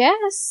would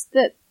guess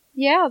that,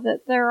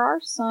 that there are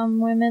some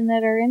women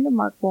that are into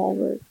Mark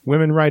Wahlberg.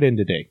 Women, write in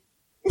today.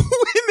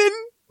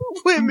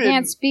 Women. I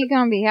can't speak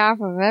on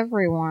behalf of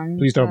everyone.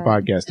 Please don't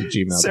podcast at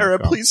gmail.com. Sarah,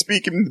 please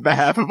speak in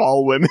behalf of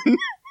all women.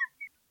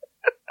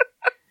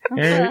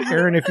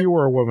 Aaron, if you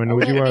were a woman,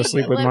 would you want to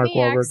sleep with Mark Wahlberg?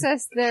 Let me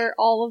access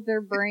all of their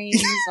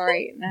brains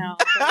right now.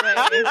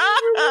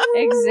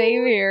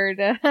 Xavier,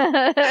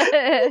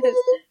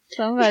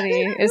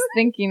 somebody is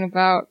thinking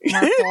about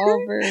Mark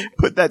Wahlberg.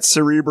 Put that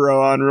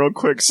Cerebro on real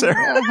quick,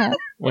 Sarah.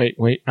 Wait,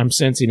 I'm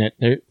sensing it.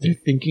 They're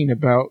thinking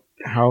about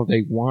how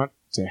they want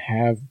to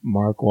have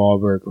Mark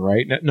Wahlberg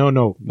right now.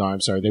 No, I'm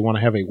sorry. They want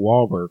to have a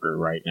Wahlburger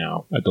right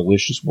now. A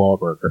delicious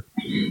Wahlburger.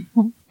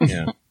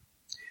 Yeah. All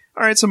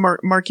right, so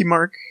Mark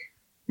Wahlberg,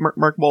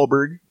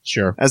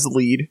 sure, as the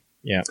lead.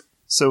 Yeah.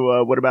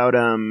 So what about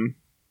our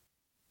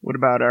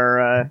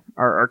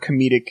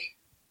comedic?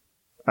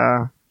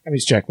 I mean,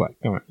 it's Jack Black.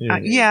 Come on.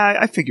 Yeah,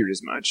 I figured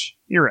as much.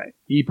 You're right.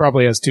 He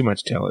probably has too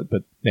much talent,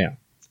 but yeah.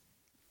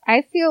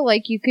 I feel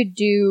like you could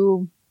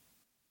do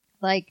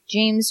like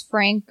James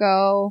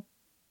Franco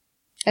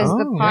as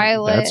the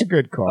pilot. Yeah, that's a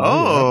good call.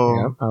 Oh,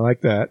 yeah, I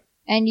like that.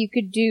 And you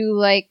could do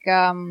like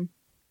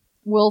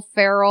Will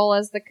Ferrell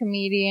as the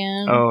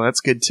comedian. Oh,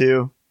 that's good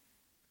too.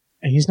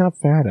 And he's not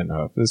fat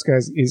enough. He's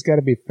got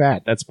to be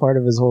fat. That's part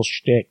of his whole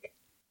shtick.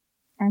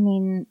 I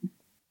mean,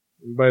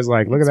 Everybody's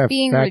like, look at that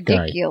being fat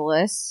guy.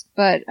 ridiculous,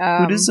 but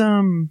Who does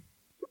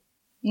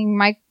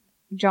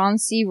John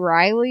C.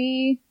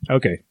 Riley.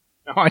 Okay.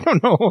 I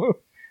don't know.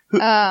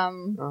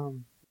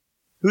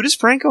 who does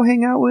Franco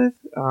hang out with?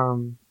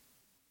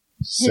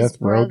 Seth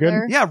brother.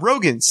 Rogen? Yeah,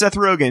 Rogen. Seth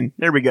Rogen.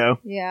 There we go.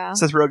 Yeah.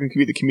 Seth Rogen could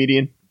be the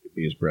comedian. Could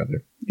be his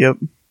brother. Yep.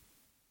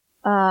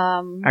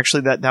 Um,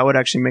 Actually, that would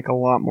actually make a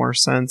lot more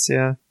sense.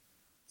 Yeah.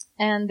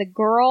 and the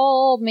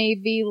girl may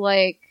be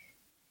like,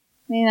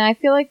 I mean, I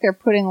feel like they're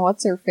putting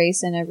what's her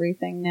face in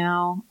everything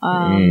now.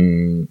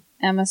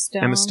 Emma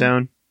Stone. Emma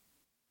Stone.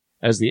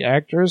 As the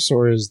actress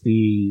or as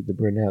the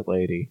brunette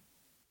lady?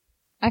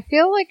 I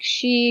feel like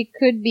she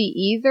could be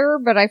either,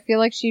 but I feel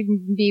like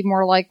she'd be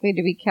more likely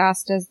to be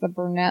cast as the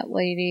brunette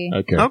lady.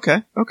 Okay.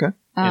 Okay. Okay.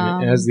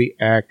 And as the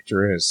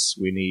actress,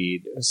 we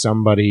need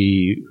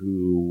somebody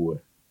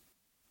who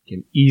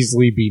can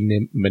easily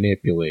be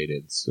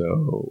manipulated.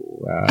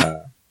 So,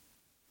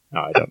 no,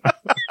 I don't know.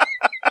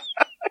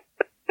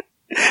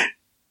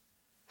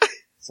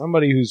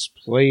 Somebody who's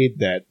played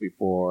that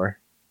before.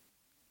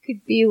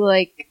 Could be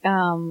like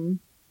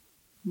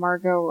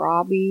Margot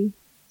Robbie.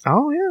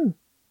 Oh yeah.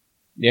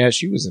 Yeah,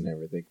 she was in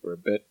everything for a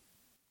bit.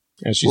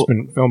 And she's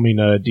been filming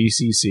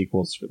DC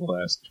sequels for the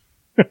last.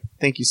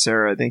 Thank you,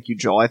 Sarah. Thank you,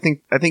 Joel. I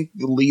think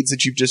the leads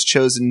that you've just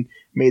chosen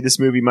made this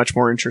movie much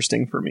more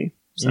interesting for me.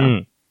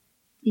 So.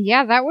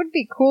 Yeah, that would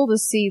be cool to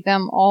see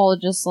them all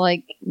just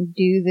like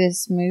do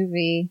this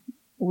movie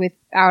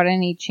without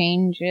any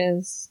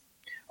changes.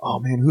 Oh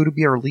man, who would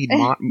be our lead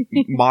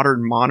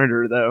modern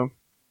monitor though?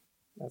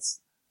 That's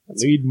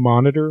Lead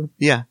monitor,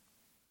 yeah.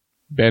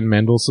 Ben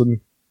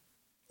Mendelsohn.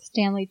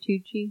 Stanley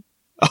Tucci.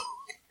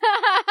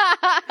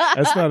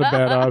 That's not a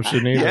bad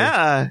option either.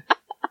 Yeah.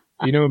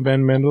 You know who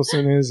Ben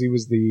Mendelsohn is? He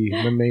was the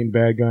main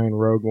bad guy in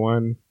Rogue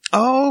One.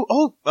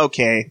 Oh,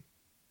 okay.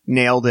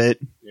 Nailed it.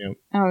 Yeah.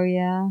 Oh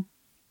yeah.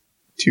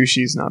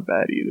 Tucci's not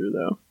bad either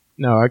though.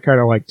 No, I kind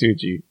of like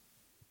Tucci.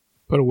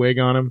 Put a wig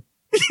on him.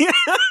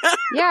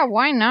 Yeah,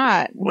 why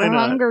not? Why The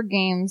not? Hunger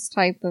Games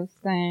type of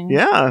thing.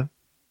 Yeah.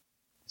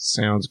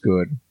 Sounds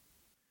good.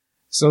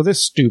 So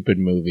this stupid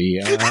movie.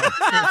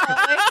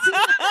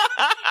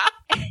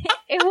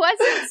 It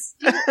wasn't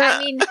stupid. I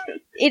mean,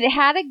 it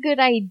had a good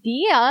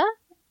idea.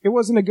 It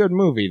wasn't a good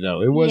movie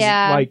though. It was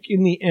Yeah. like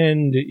in the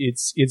end,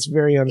 it's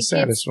very It gets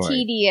unsatisfying.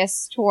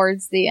 tedious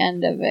towards the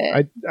end of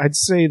it. I'd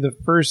say the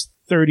first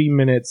 30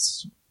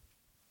 minutes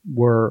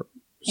were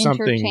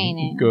something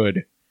Entertaining.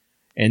 good,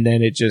 and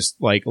then it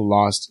just like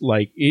lost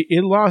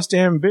it lost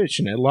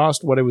ambition. It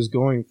lost what it was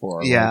going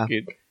for. Yeah.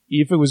 Like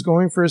if it was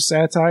going for a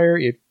satire,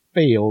 it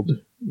failed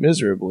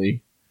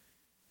miserably.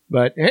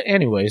 But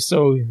anyway,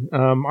 so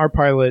our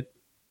pilot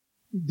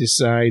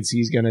decides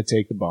he's going to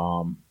take the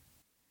bomb,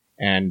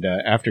 and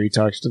after he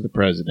talks to the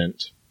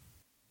president,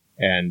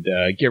 and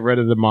get rid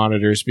of the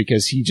monitors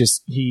because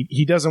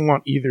he doesn't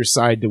want either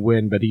side to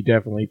win, but he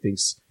definitely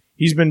thinks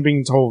he's been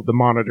being told the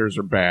monitors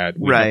are bad.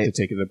 We Right. have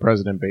to take it. The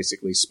president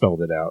basically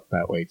spelled it out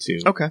that way too.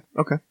 Okay.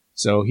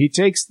 So he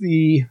takes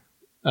the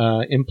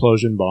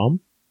implosion bomb,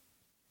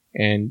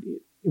 and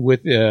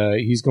with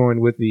he's going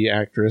with the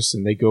actress,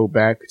 and they go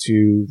back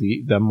to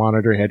the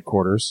monitor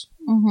headquarters.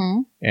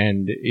 Mm-hmm.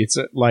 And it's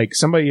like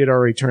somebody had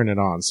already turned it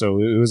on, so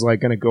it was like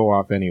going to go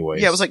off anyway.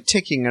 Yeah, it was like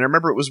ticking, and I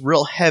remember it was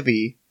real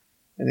heavy,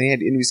 and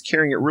he was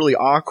carrying it really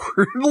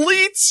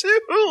awkwardly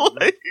too.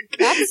 Like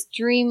That's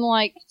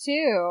dreamlike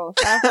too.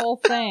 That whole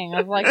thing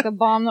of like the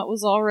bomb that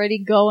was already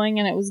going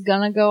and it was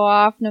gonna go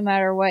off no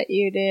matter what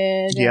you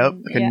did. yep,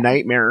 and, like a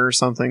nightmare or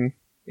something.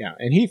 Yeah,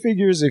 and he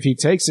figures if he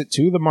takes it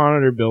to the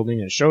monitor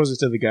building and shows it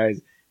to the guys,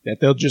 that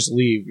they'll just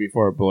leave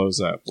before it blows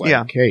up. Like,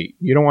 Yeah. hey,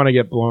 you don't want to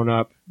get blown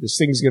up. This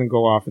thing's going to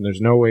go off, and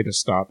there's no way to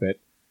stop it.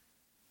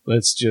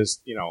 Let's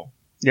just,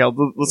 Yeah,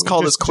 let's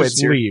call this quits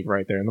just here. leave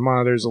right there. And the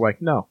monitors are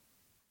like, no,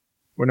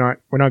 we're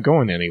not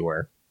going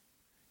anywhere.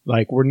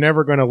 Like, we're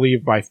never going to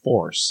leave by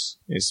force,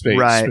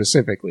 Right.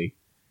 specifically.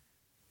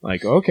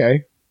 Like,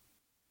 okay.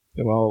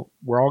 Well,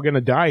 we're all going to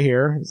die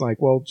here. It's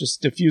like, well,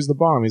 just defuse the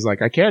bomb. He's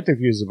like, I can't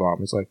defuse the bomb.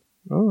 It's like,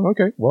 oh,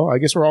 okay. Well, I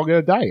guess we're all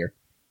going to die here.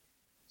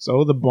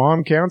 So the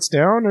bomb counts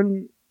down,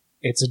 and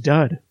it's a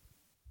dud.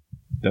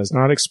 Does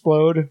not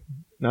explode.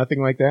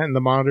 Nothing like that. And the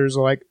monitors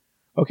are like,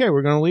 okay,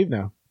 we're going to leave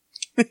now.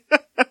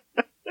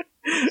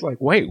 It's like,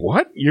 wait,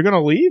 what? You're going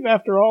to leave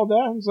after all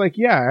that? It's like,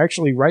 yeah,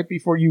 actually, right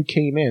before you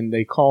came in,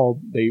 they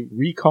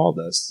recalled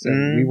us,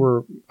 and we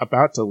were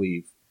about to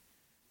leave.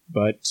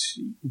 But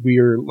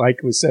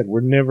like we said,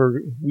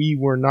 we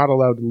were not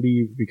allowed to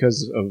leave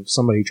because of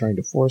somebody trying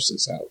to force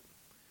us out.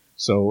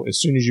 So as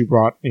soon as you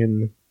brought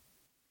in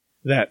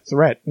that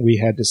threat, we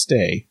had to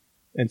stay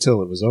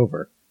until it was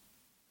over.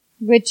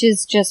 Which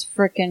is just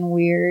frickin'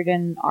 weird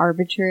and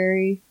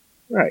arbitrary.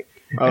 Right.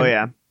 Oh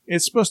yeah,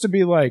 It's supposed to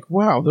be like,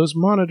 wow, those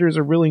monitors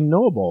are really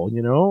noble,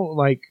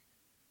 like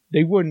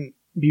they wouldn't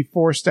be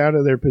forced out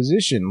of their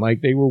position.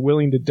 Like they were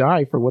willing to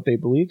die for what they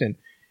believed in.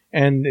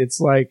 And it's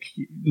like,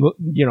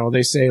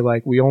 they say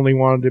like, we only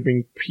wanted to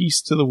bring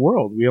peace to the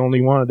world. We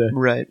only wanted to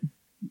right.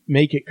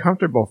 make it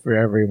comfortable for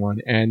everyone.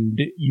 And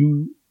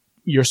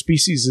your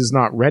species is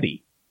not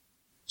ready.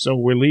 So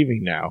we're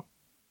leaving now.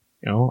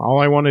 You know, all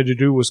I wanted to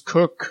do was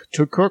cook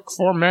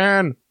for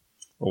man.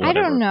 Or I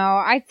whatever. don't know.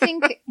 I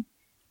think that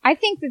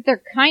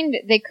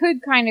they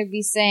could kind of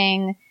be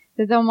saying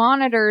that the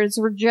monitors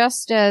were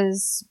just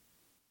as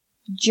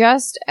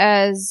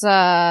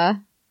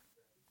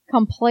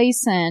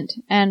complacent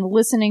and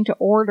listening to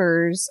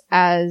orders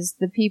as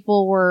the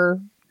people were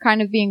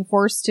kind of being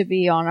forced to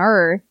be on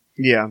Earth.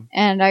 Yeah.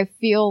 And I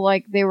feel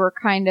like they were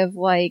kind of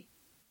like,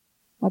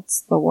 what's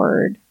the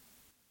word?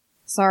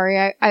 Sorry,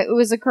 it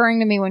was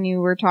occurring to me when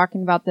you were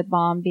talking about the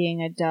bomb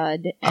being a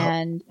dud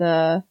and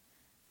the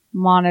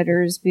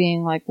monitors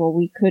being like, well,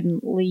 we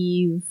couldn't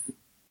leave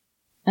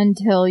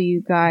until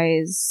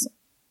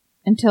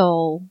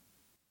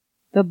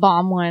the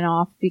bomb went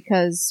off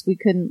because we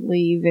couldn't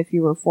leave if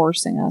you were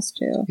forcing us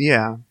to.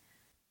 Yeah.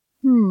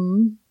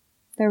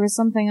 There was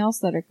something else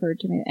that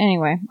occurred to me.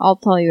 Anyway, I'll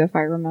tell you if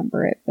I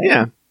remember it. But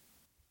Yeah.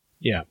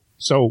 Yeah.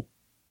 So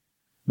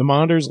the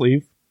monitors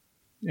leave,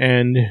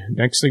 and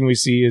next thing we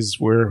see is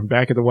we're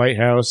back at the White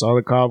House. All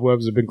the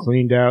cobwebs have been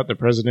cleaned out. The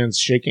president's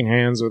shaking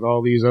hands with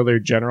all these other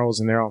generals,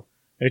 and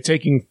they're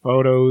taking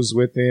photos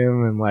with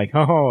him and like,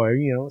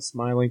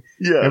 smiling.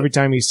 Yeah. Every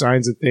time he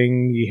signs a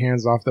thing, he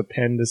hands off the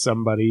pen to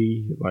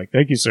somebody, like,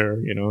 thank you,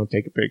 sir,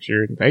 take a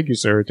picture. And thank you,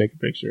 sir, take a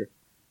picture.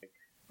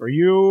 For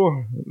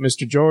you,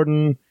 Mr.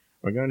 Jordan,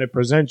 we're going to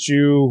present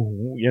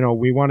you,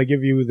 we want to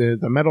give you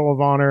the Medal of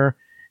Honor,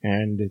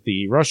 and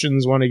the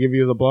Russians want to give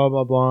you the blah,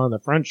 blah, blah, and the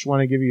French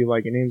want to give you,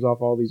 like, it names off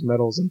all these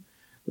medals, and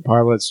the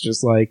pilot's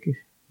just like,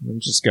 I'm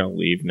just going to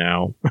leave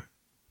now.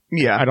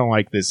 Yeah. I don't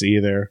like this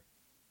either.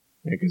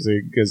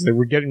 Because they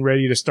were getting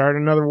ready to start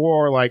another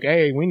war, like,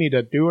 hey, we need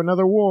to do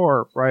another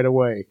war right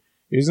away.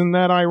 Isn't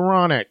that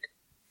ironic?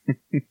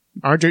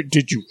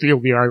 Did you feel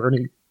the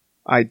irony?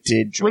 I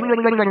did.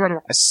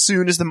 As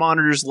soon as the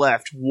monitors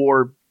left,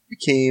 war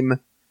became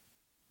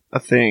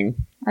a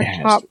thing. Our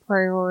Yes. top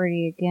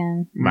priority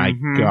again. My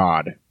Mhm.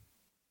 God.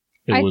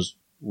 It was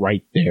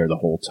right there the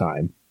whole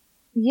time.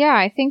 Yeah,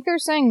 I think they're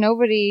saying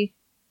nobody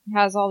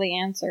has all the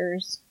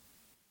answers.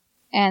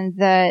 And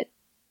that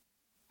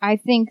I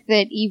think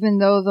that even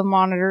though the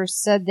monitors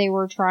said they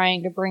were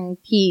trying to bring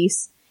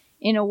peace,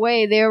 in a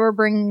way they were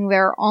bringing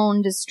their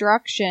own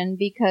destruction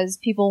because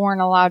people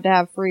weren't allowed to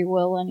have free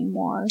will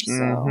anymore. So,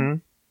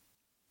 Mhm.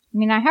 I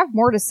mean, I have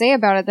more to say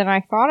about it than I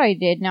thought I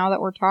did now that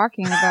we're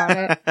talking about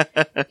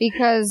it.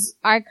 Because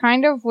I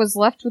kind of was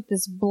left with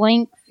this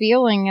blank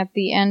feeling at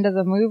the end of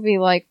the movie,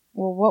 like,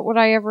 well, what would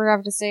I ever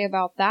have to say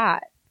about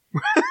that?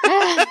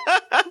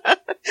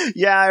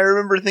 Yeah, I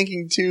remember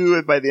thinking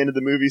too by the end of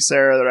the movie,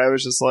 Sarah, that I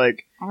was just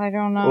like, I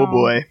don't know. oh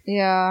boy,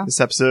 Yeah. this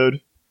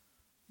episode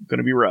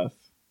gonna be rough.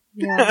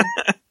 Yeah.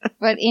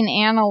 But in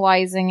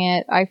analyzing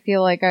it, I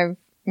feel like I've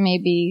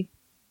maybe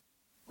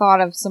thought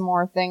of some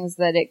more things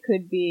that it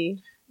could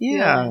be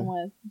dealing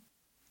with.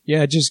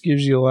 Yeah, it just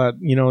gives you a lot,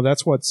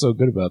 that's what's so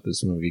good about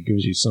this movie. It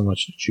gives you so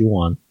much to chew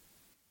on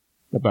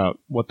about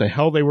what the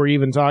hell they were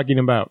even talking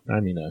about. I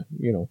mean,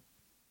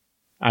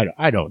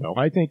 I don't know.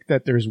 I think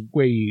that there's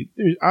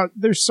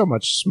so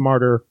much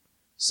smarter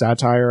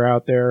satire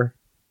out there,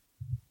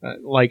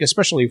 like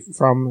especially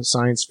from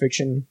science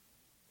fiction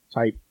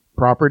type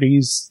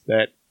properties,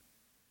 that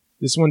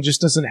this one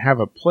just doesn't have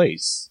a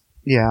place.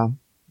 Yeah.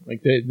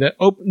 Like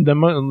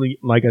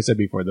like I said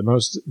before, the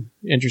most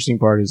interesting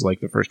part is like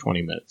the first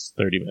 20 minutes,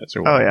 30 minutes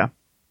or whatever. Oh yeah.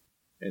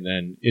 And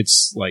then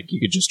it's like you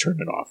could just turn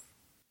it off.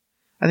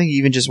 I think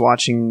even just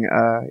watching,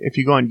 if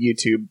you go on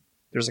YouTube,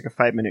 there's like a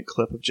 5-minute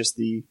clip of just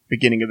the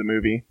beginning of the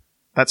movie.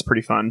 That's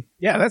pretty fun.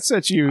 Yeah, that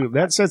sets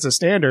a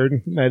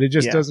standard that it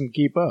just Yeah. doesn't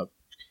keep up.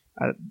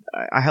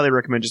 I highly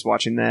recommend just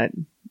watching that.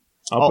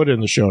 I'll put it in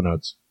the show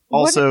notes.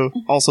 Also,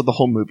 the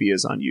whole movie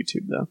is on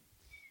YouTube though,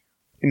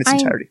 in its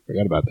entirety.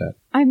 Forgot about that.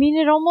 I mean,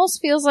 it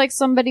almost feels like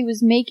somebody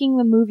was making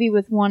the movie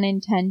with one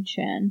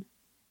intention.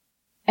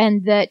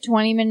 And that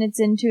 20 minutes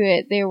into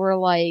it, they were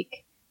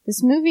like,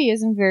 this movie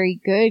isn't very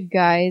good,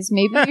 guys.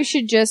 Maybe you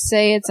should just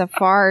say it's a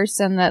farce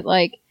and that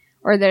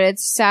or that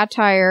it's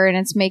satire and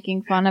it's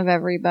making fun of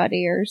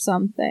everybody or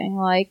something.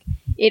 Like,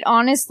 it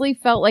honestly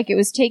felt like it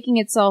was taking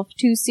itself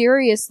too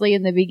seriously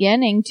in the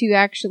beginning to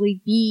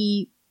actually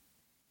be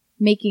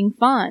making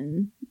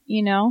fun,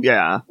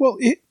 Yeah. Well,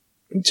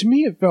 to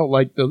me, it felt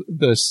like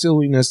the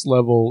silliness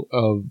level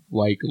of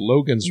like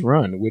Logan's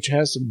Run, which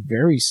has some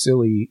very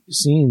silly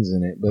scenes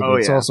in it, but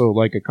it's also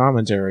like a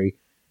commentary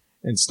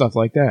and stuff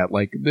like that.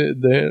 Like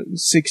the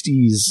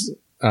 60s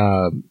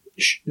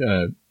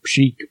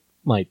chic,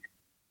 like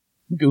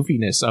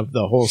goofiness of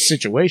the whole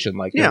situation,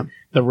 like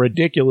the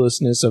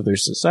ridiculousness of their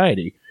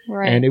society.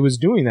 Right. And it was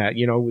doing that,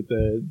 with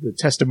the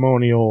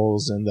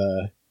testimonials and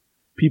the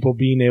people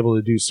being able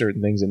to do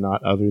certain things and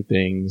not other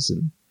things.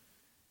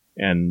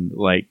 And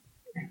like,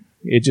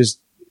 it just,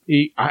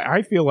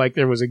 I feel like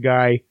there was a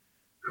guy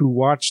who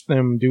watched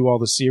them do all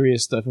the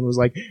serious stuff and was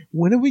like,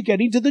 when are we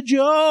getting to the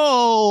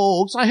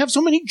jokes? I have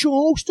so many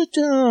jokes to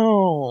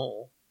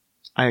tell.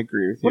 I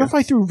agree with you. What if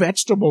I threw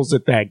vegetables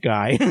at that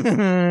guy?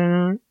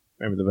 Remember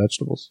the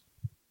vegetables?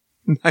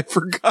 I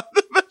forgot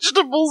the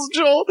vegetables,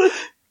 Joel.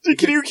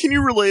 Can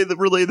you relay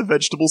the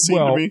vegetable scene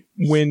to me?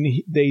 When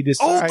they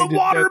decide, the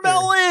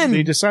watermelon!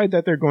 They decide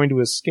that they're going to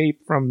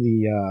escape from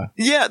the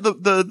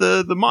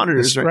the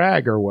monitors, right?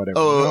 Scrag or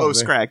whatever.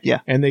 Scrag, yeah.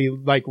 And they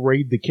like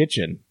raid the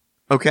kitchen.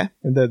 Okay,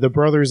 and the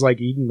brother's like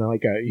eating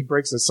he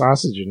breaks a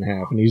sausage in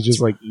half, and he's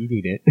just like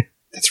eating it.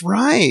 That's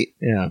right.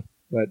 Yeah,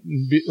 but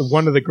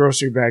one of the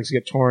grocery bags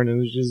get torn, and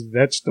there's just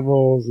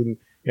vegetables and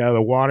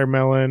the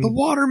watermelon. The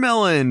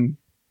watermelon.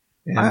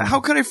 Yeah. How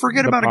could I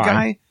forget about pie. a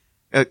guy?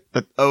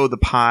 The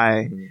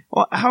pie. Mm-hmm.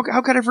 Well, how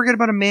could I forget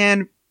about a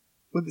man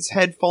with his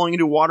head falling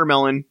into a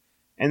watermelon,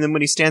 and then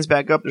when he stands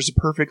back up, there's a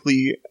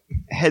perfectly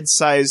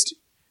head-sized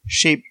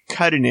shaped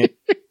cut in it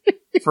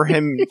for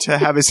him to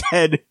have his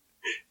head.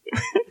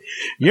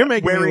 You're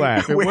making me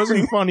laugh. It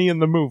wasn't funny in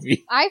the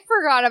movie. I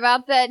forgot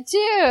about that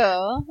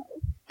too.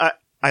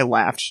 I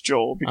laughed,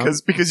 Joel,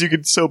 because you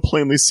could so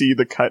plainly see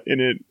the cut in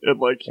it, and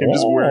like him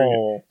just wearing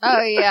it.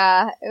 Oh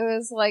yeah, it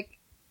was like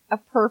a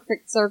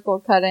perfect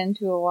circle cut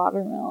into a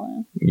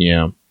watermelon.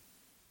 Yeah.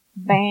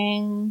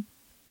 Bang.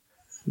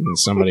 And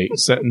somebody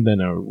setting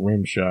then a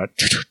rim shot.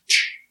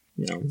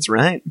 That's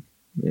right.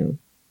 Yeah.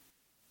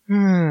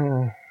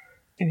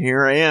 And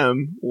here I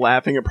am,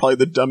 laughing at probably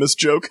the dumbest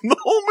joke in the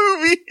whole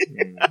movie.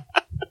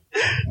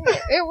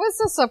 It was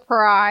a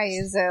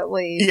surprise, at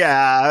least.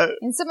 Yeah.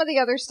 And some of the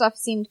other stuff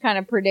seemed kind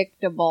of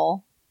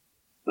predictable.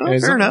 Oh,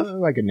 fair enough.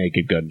 Like a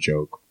Naked Gun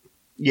joke.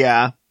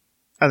 Yeah.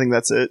 I think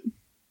that's it.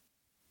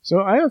 So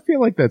I feel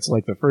like that's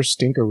like the first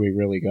stinker we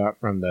really got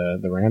from the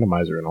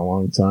randomizer in a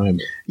long time.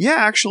 Yeah,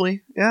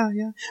 actually.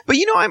 Yeah. But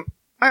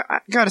I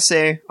gotta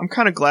say, I'm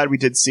kind of glad we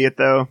did see it,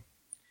 though.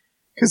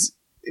 Because,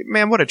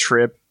 man, what a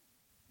trip.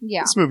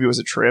 Yeah. This movie was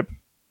a trip.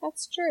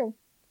 That's true.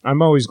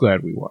 I'm always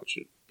glad we watch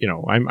it.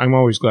 I'm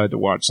always glad to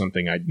watch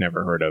something I'd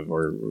never heard of,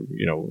 or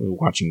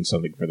watching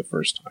something for the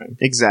first time.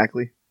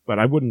 Exactly. But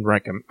I wouldn't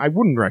recommend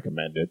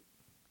it.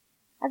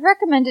 I'd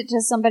recommend it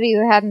to somebody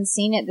who hadn't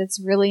seen it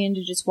that's really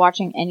into just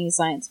watching any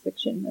science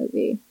fiction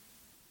movie.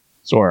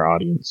 So our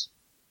audience.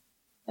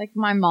 Like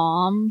my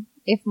mom.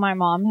 If my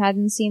mom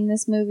hadn't seen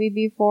this movie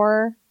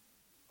before,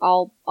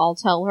 I'll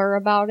tell her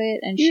about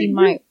it, and she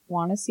might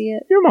want to see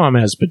it. Your mom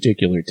has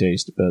particular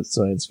taste about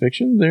science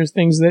fiction. There's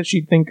things that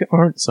she'd think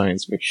aren't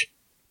science fiction.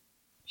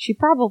 She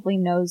probably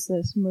knows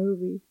this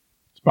movie.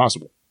 It's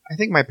possible. I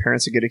think my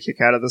parents would get a kick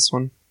out of this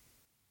one.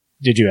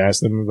 Did you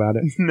ask them about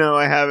it? No,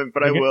 I haven't,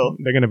 but I will.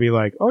 They're going to be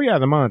like, oh yeah,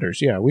 the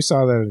monitors. Yeah, we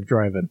saw that at a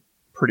drive-in.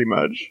 Pretty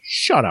much.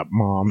 Shut up,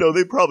 Mom. No,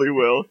 they probably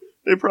will.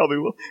 They probably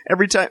will.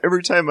 Every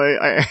time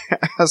I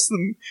ask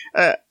them,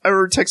 I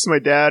ever text my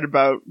dad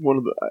about one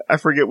of I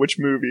forget which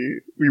movie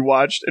we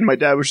watched, and my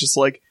dad was just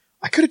like,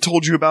 I could have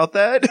told you about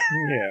that.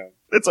 Yeah.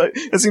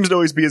 That seems to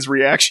always be his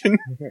reaction.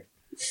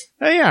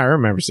 Hey, yeah, I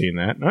remember seeing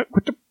that.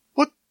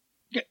 What?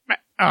 Get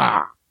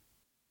back.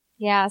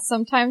 Yeah,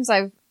 sometimes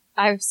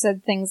I've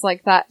said things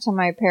like that to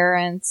my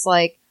parents,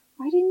 like,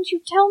 why didn't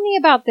you tell me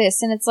about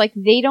this? And it's like,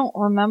 they don't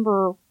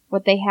remember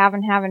what they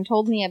haven't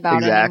told me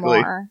about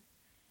anymore.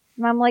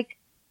 And I'm like,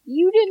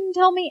 you didn't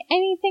tell me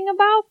anything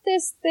about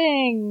this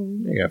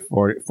thing. They got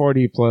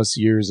 40 plus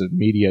years of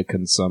media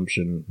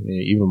consumption,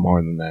 even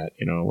more than that.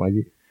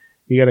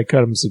 You got to cut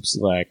them some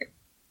slack.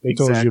 They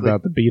told you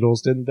about the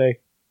Beatles, didn't they?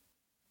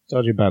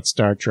 Told you about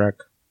Star Trek.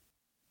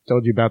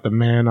 Told you about the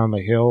Man on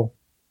the Hill.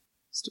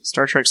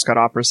 Star Trek's got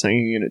opera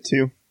singing in it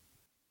too.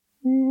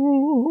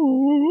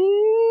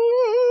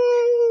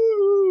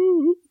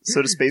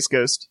 So does Space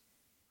Ghost.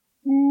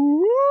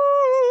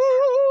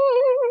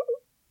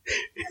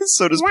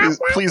 So does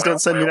Please Don't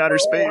Send Me to Outer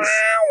Space.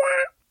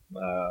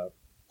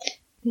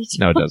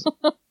 No, it doesn't.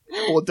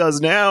 Well, it does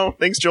now.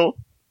 Thanks, Joel.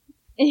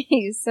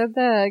 You said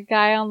the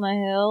guy on the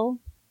hill.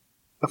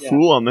 A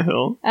fool on the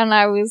hill. And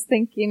I was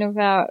thinking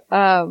about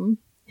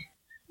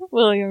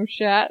William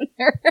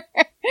Shatner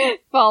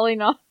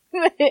falling off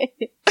the hill.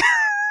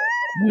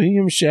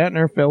 William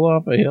Shatner fell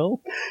off a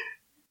hill?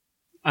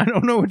 I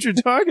don't know what you're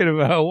talking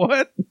about.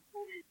 What?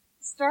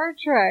 Star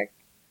Trek.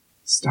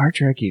 Star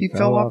Trek, he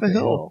fell off a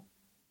hill.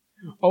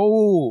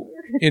 Oh,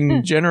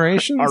 in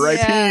Generations?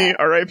 R.I.P. Yeah.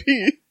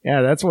 R.I.P.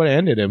 Yeah, that's what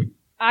ended him.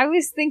 I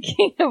was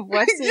thinking of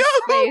what's his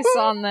face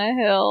on the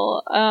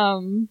hill.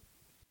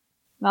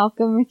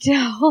 Malcolm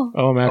McDowell.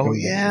 Oh, Malcolm. Oh,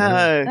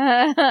 yeah.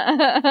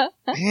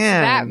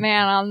 Man.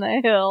 Batman on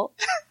the hill.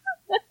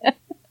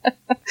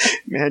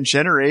 Man,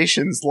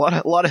 Generations. A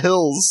lot of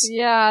hills.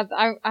 Yeah,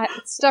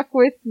 it stuck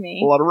with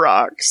me. A lot of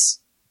rocks.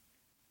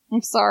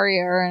 I'm sorry,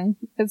 Aaron.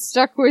 It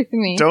stuck with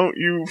me. Don't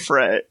you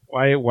fret.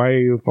 Why are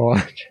you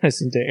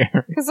apologizing to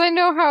Aaron? Because I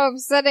know how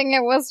upsetting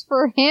it was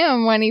for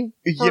him when he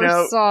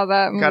first saw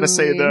that movie. Gotta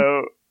say,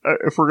 though,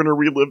 if we're gonna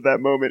relive that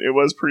moment, it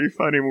was pretty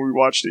funny when we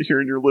watched it here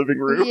in your living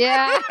room.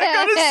 Yeah. I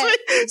gotta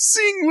say,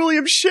 seeing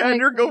William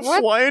Shatner go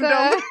flying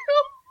down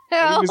the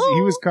hell?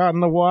 He was caught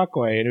in the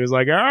walkway, and it was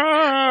like,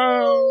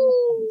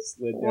 oh!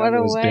 Slid down What to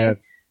a his way. death.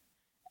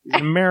 He's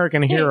an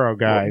American hero,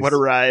 guys. What a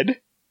ride.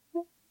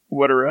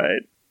 What a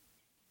ride.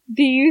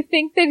 Do you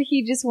think that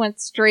he just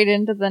went straight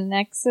into the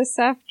Nexus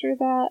after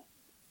that?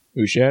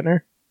 Who,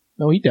 Shatner?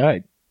 No, he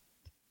died.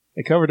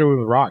 They covered him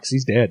with rocks.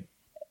 He's dead.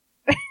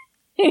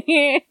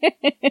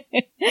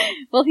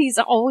 Well, he's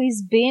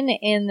always been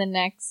in the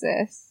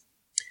Nexus.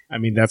 I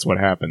mean, that's what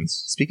happens.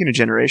 Speaking of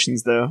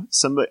generations, though,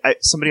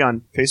 somebody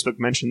on Facebook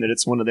mentioned that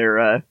it's one of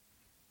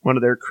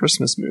their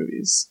Christmas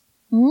movies.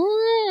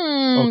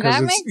 That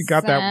it's makes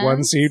got that one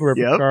sense. scene where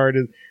Yep. Picard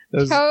is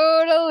those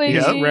Totally.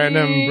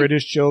 random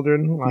British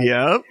children. Like,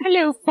 Yep,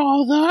 hello,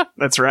 father.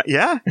 that's right.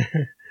 Yeah,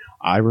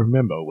 I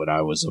remember when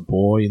I was a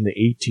boy in the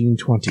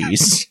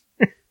 1820s.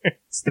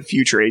 it's the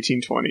future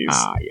 1820s.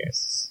 Ah,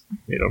 yes.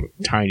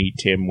 Tiny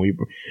Tim. We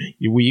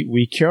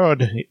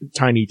cured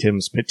Tiny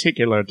Tim's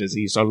particular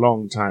disease a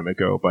long time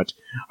ago, but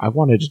I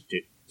wanted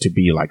it to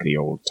be like the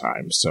old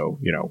times, so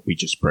we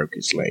just broke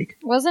his leg.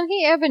 Wasn't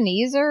he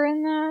Ebenezer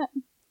in that?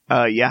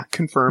 Yeah,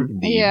 confirm.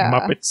 The Yeah.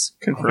 Muppets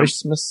Confirmed.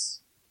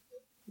 Christmas.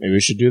 Maybe we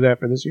should do that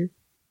for this year.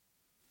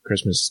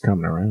 Christmas is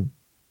coming around.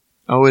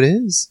 Oh, it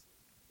is.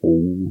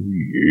 Oh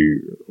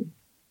yeah.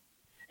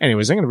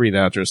 Anyways, I'm going to read the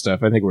outro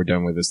stuff. I think we're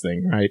done with this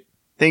thing, right?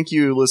 Thank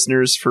you,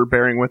 listeners, for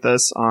bearing with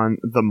us on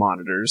the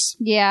monitors.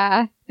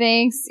 Yeah,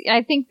 thanks.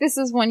 I think this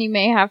is one you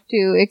may have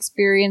to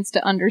experience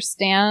to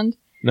understand.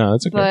 No,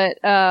 that's okay.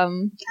 But,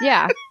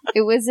 yeah,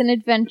 it was an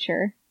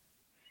adventure.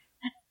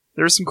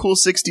 There were some cool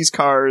 60s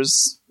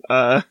cars.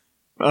 There's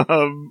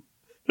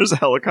a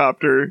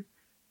helicopter.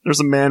 There's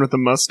a man with a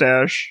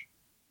mustache.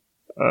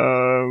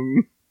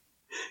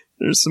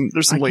 There's some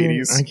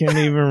ladies. I can't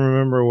even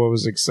remember what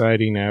was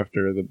exciting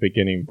after the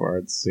beginning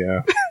parts.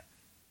 Yeah.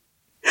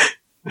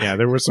 Yeah,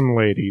 there were some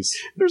ladies.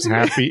 There's a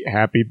man.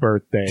 Happy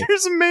birthday.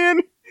 There's a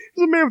man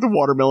with a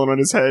watermelon on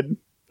his head.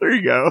 There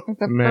you go.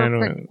 With a Man,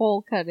 perfect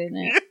hole cut in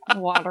it.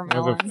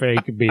 Watermelon. With a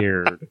fake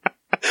beard.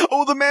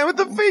 Oh, the man with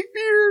the fake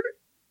beard.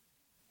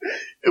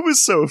 It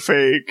was so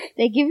fake.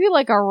 They give you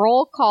like a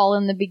roll call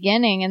in the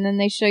beginning, and then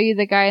they show you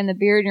the guy in the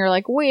beard, and you're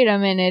like, wait a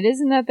minute,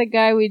 isn't that the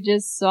guy we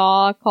just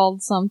saw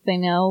called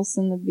something else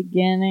in the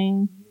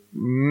beginning?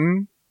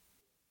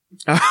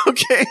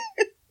 Okay.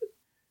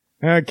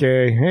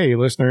 Okay, hey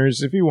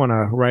listeners, if you want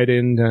to write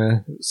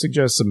in,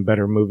 suggest some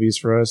better movies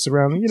for us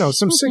around,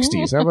 some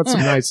 60s. How about some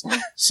nice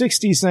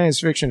 60s science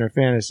fiction or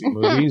fantasy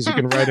movies? You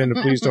can write into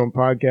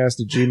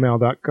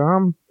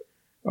pleasedon'tpodcast@gmail.com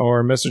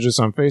or message us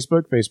on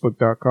Facebook,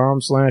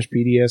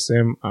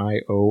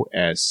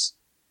 facebook.com/PDSMIOS.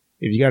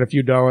 If you got a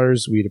few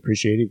dollars, we'd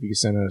appreciate it if you could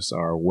send us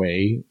our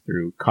way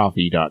through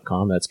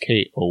coffee.com. That's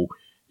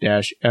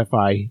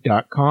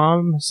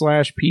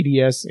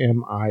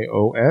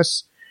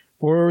ko-fi.com/PDSMIOS.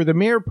 For the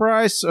mere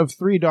price of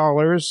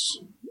 $3,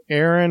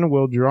 Aaron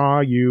will draw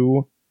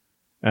you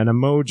an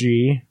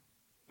emoji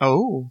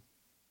Oh,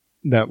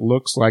 that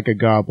looks like a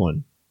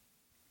goblin.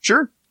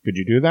 sure. Could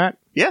you do that?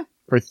 Yeah.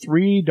 For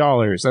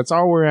 $3. That's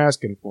all we're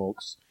asking,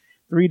 folks.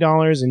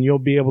 $3, and you'll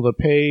be able to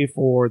pay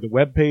for the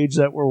webpage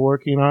that we're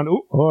working on.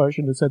 Oh, I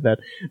shouldn't have said that.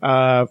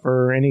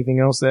 For anything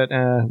else that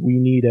we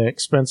need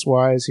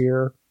expense-wise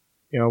here.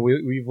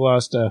 We've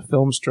lost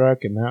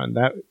Filmstruck, and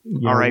that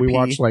R.I.P. we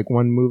watched like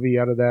one movie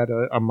out of that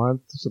a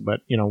month,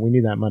 but we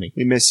need that money.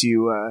 We miss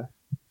you,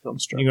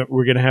 Filmstruck.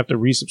 We're going to have to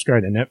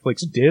resubscribe to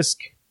Netflix Disc.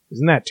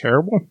 Isn't that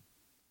terrible?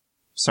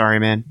 Sorry,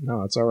 man.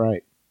 No, it's all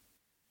right.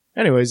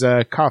 Anyways,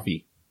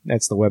 Coffee.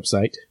 That's the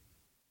website.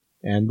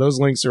 And those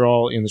links are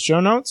all in the show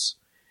notes.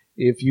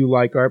 If you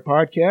like our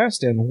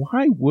podcast, and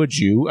why would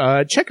you,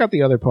 check out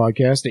the other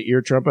podcast at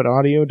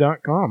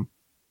eartrumpetaudio.com.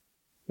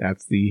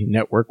 That's the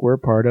network we're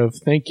part of.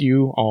 Thank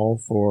you all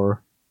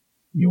for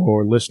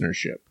your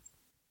listenership.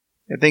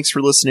 Yeah, thanks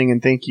for listening,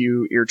 and thank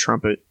you, Ear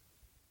Trumpet.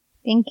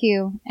 Thank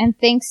you. And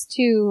thanks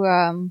to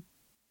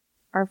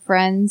our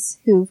friends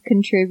who've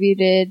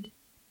contributed.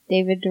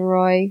 David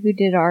DeRoy, who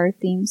did our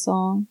theme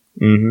song.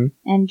 Mm-hmm.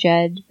 And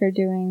Jed for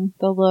doing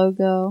the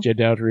logo. Jed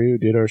Dowdry, who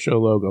did our show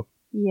logo.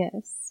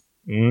 Yes.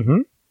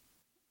 Mm-hmm.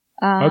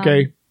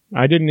 Okay.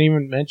 I didn't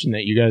even mention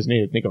that you guys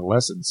need to think of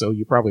lessons, so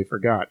you probably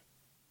forgot.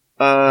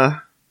 No,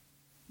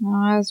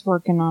 I was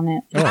working on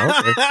it. Oh,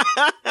 okay.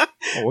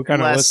 Well, what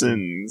kind of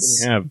lessons lessons?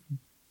 do you have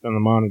on the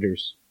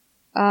monitors?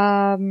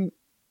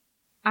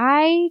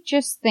 I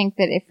just think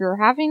that if you're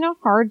having a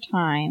hard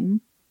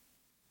time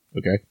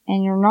Okay.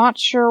 and you're not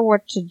sure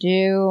what to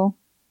do,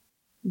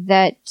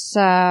 that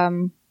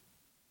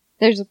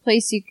there's a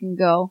place you can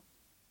go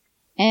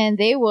and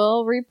they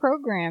will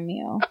reprogram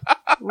you,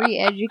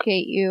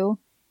 re-educate you,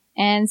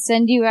 and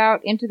send you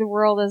out into the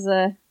world as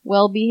a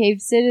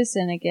well-behaved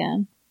citizen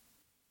again.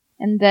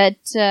 And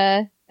that's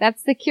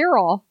the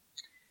cure-all.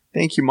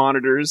 Thank you,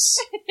 monitors.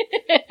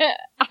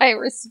 I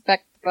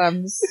respect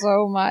them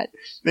so much.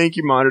 Thank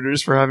you,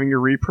 monitors, for having your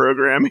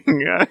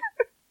reprogramming.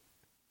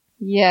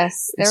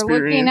 Yes, they're looking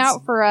Experience.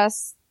 out for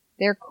us.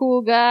 They're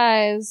cool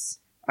guys.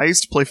 I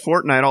used to play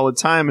Fortnite all the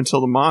time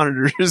until the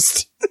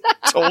monitors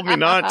told me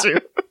not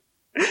to.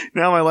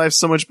 Now my life's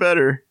so much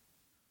better.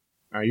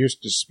 I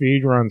used to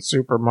speedrun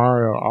Super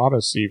Mario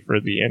Odyssey for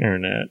the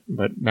internet,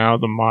 but now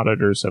the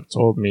monitors have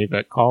told me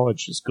that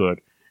college is good.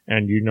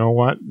 And you know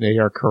what? They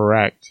are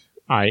correct.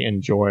 I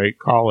enjoy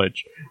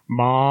college.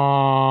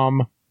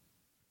 Mom!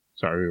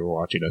 Sorry, we were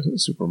watching a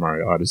Super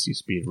Mario Odyssey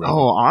speedrun.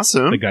 Oh,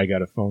 awesome. The guy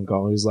got a phone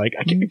call. He's like,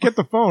 I can't get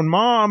the phone,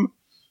 Mom!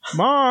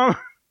 Mom!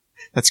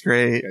 That's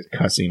great. Guy's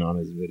cussing on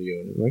his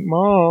video. And he's like,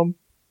 Mom.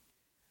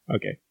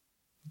 Okay.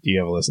 Do you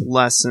have a lesson?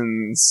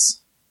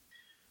 Lessons.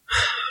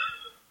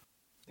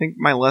 I think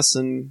my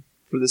lesson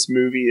for this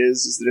movie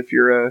is that if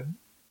you're a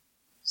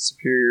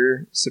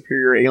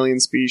superior alien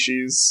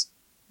species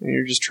and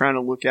you're just trying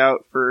to look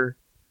out for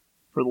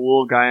the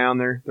little guy on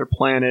their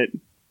planet,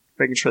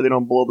 making sure they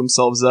don't blow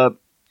themselves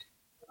up,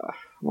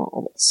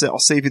 well, I'll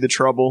save you the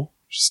trouble.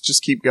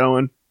 Just keep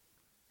going.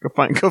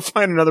 Go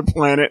find another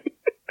planet.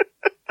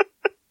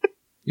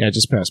 Yeah,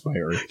 just pass by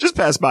Earth. Just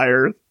pass by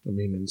Earth. I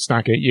mean, it's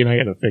not good. You're not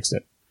going to fix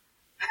it.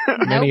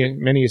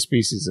 Many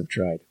species have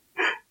tried.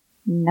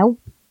 Nope.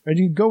 Or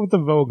you go with the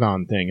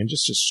Vogon thing and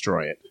just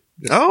destroy it.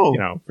 Just,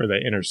 for the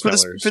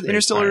interstellar for the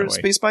interstellar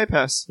space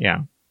bypass.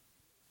 Yeah,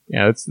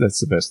 that's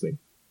the best thing.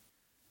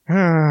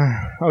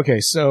 Okay,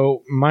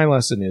 so my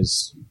lesson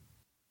is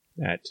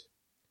that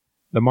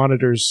the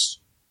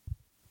monitors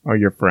are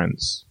your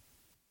friends.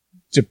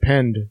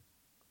 Depend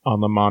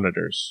on the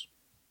monitors.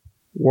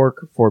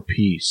 Work for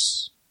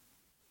peace.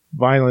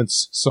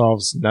 Violence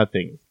solves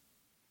nothing.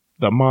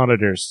 The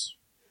monitors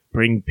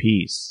bring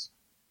peace.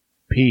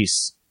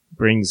 Peace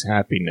brings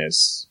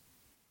happiness.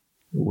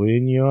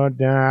 When you're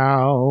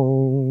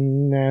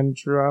down and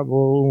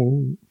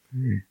troubled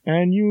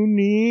and you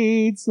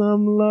need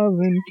some love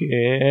and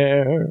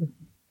care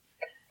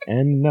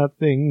and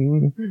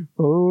nothing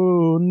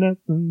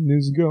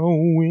is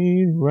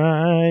going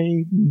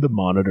right. The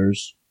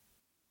monitors.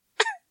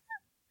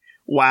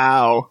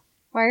 Wow.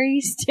 Why are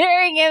you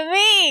staring at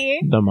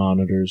me? The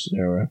monitors,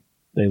 Sarah.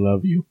 They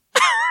love you.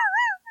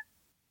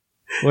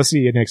 We'll see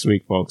you next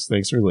week, folks.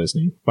 Thanks for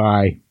listening.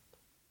 Bye.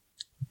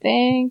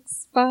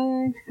 Thanks.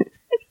 Bye.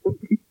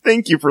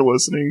 Thank you for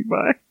listening.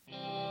 Bye.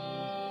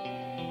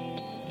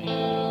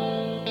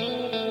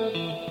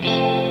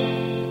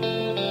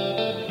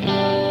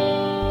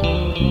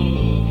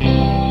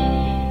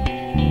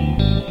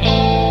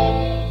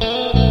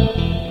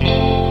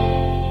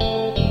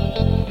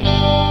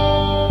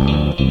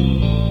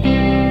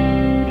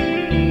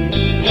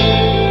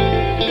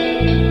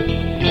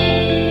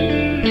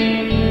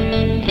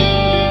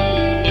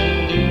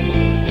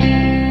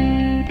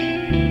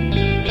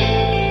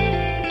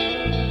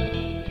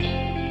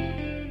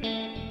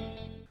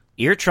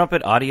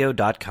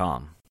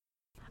 EarTrumpetAudio.com.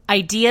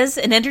 Ideas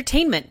and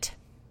entertainment.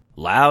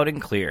 Loud and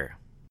clear.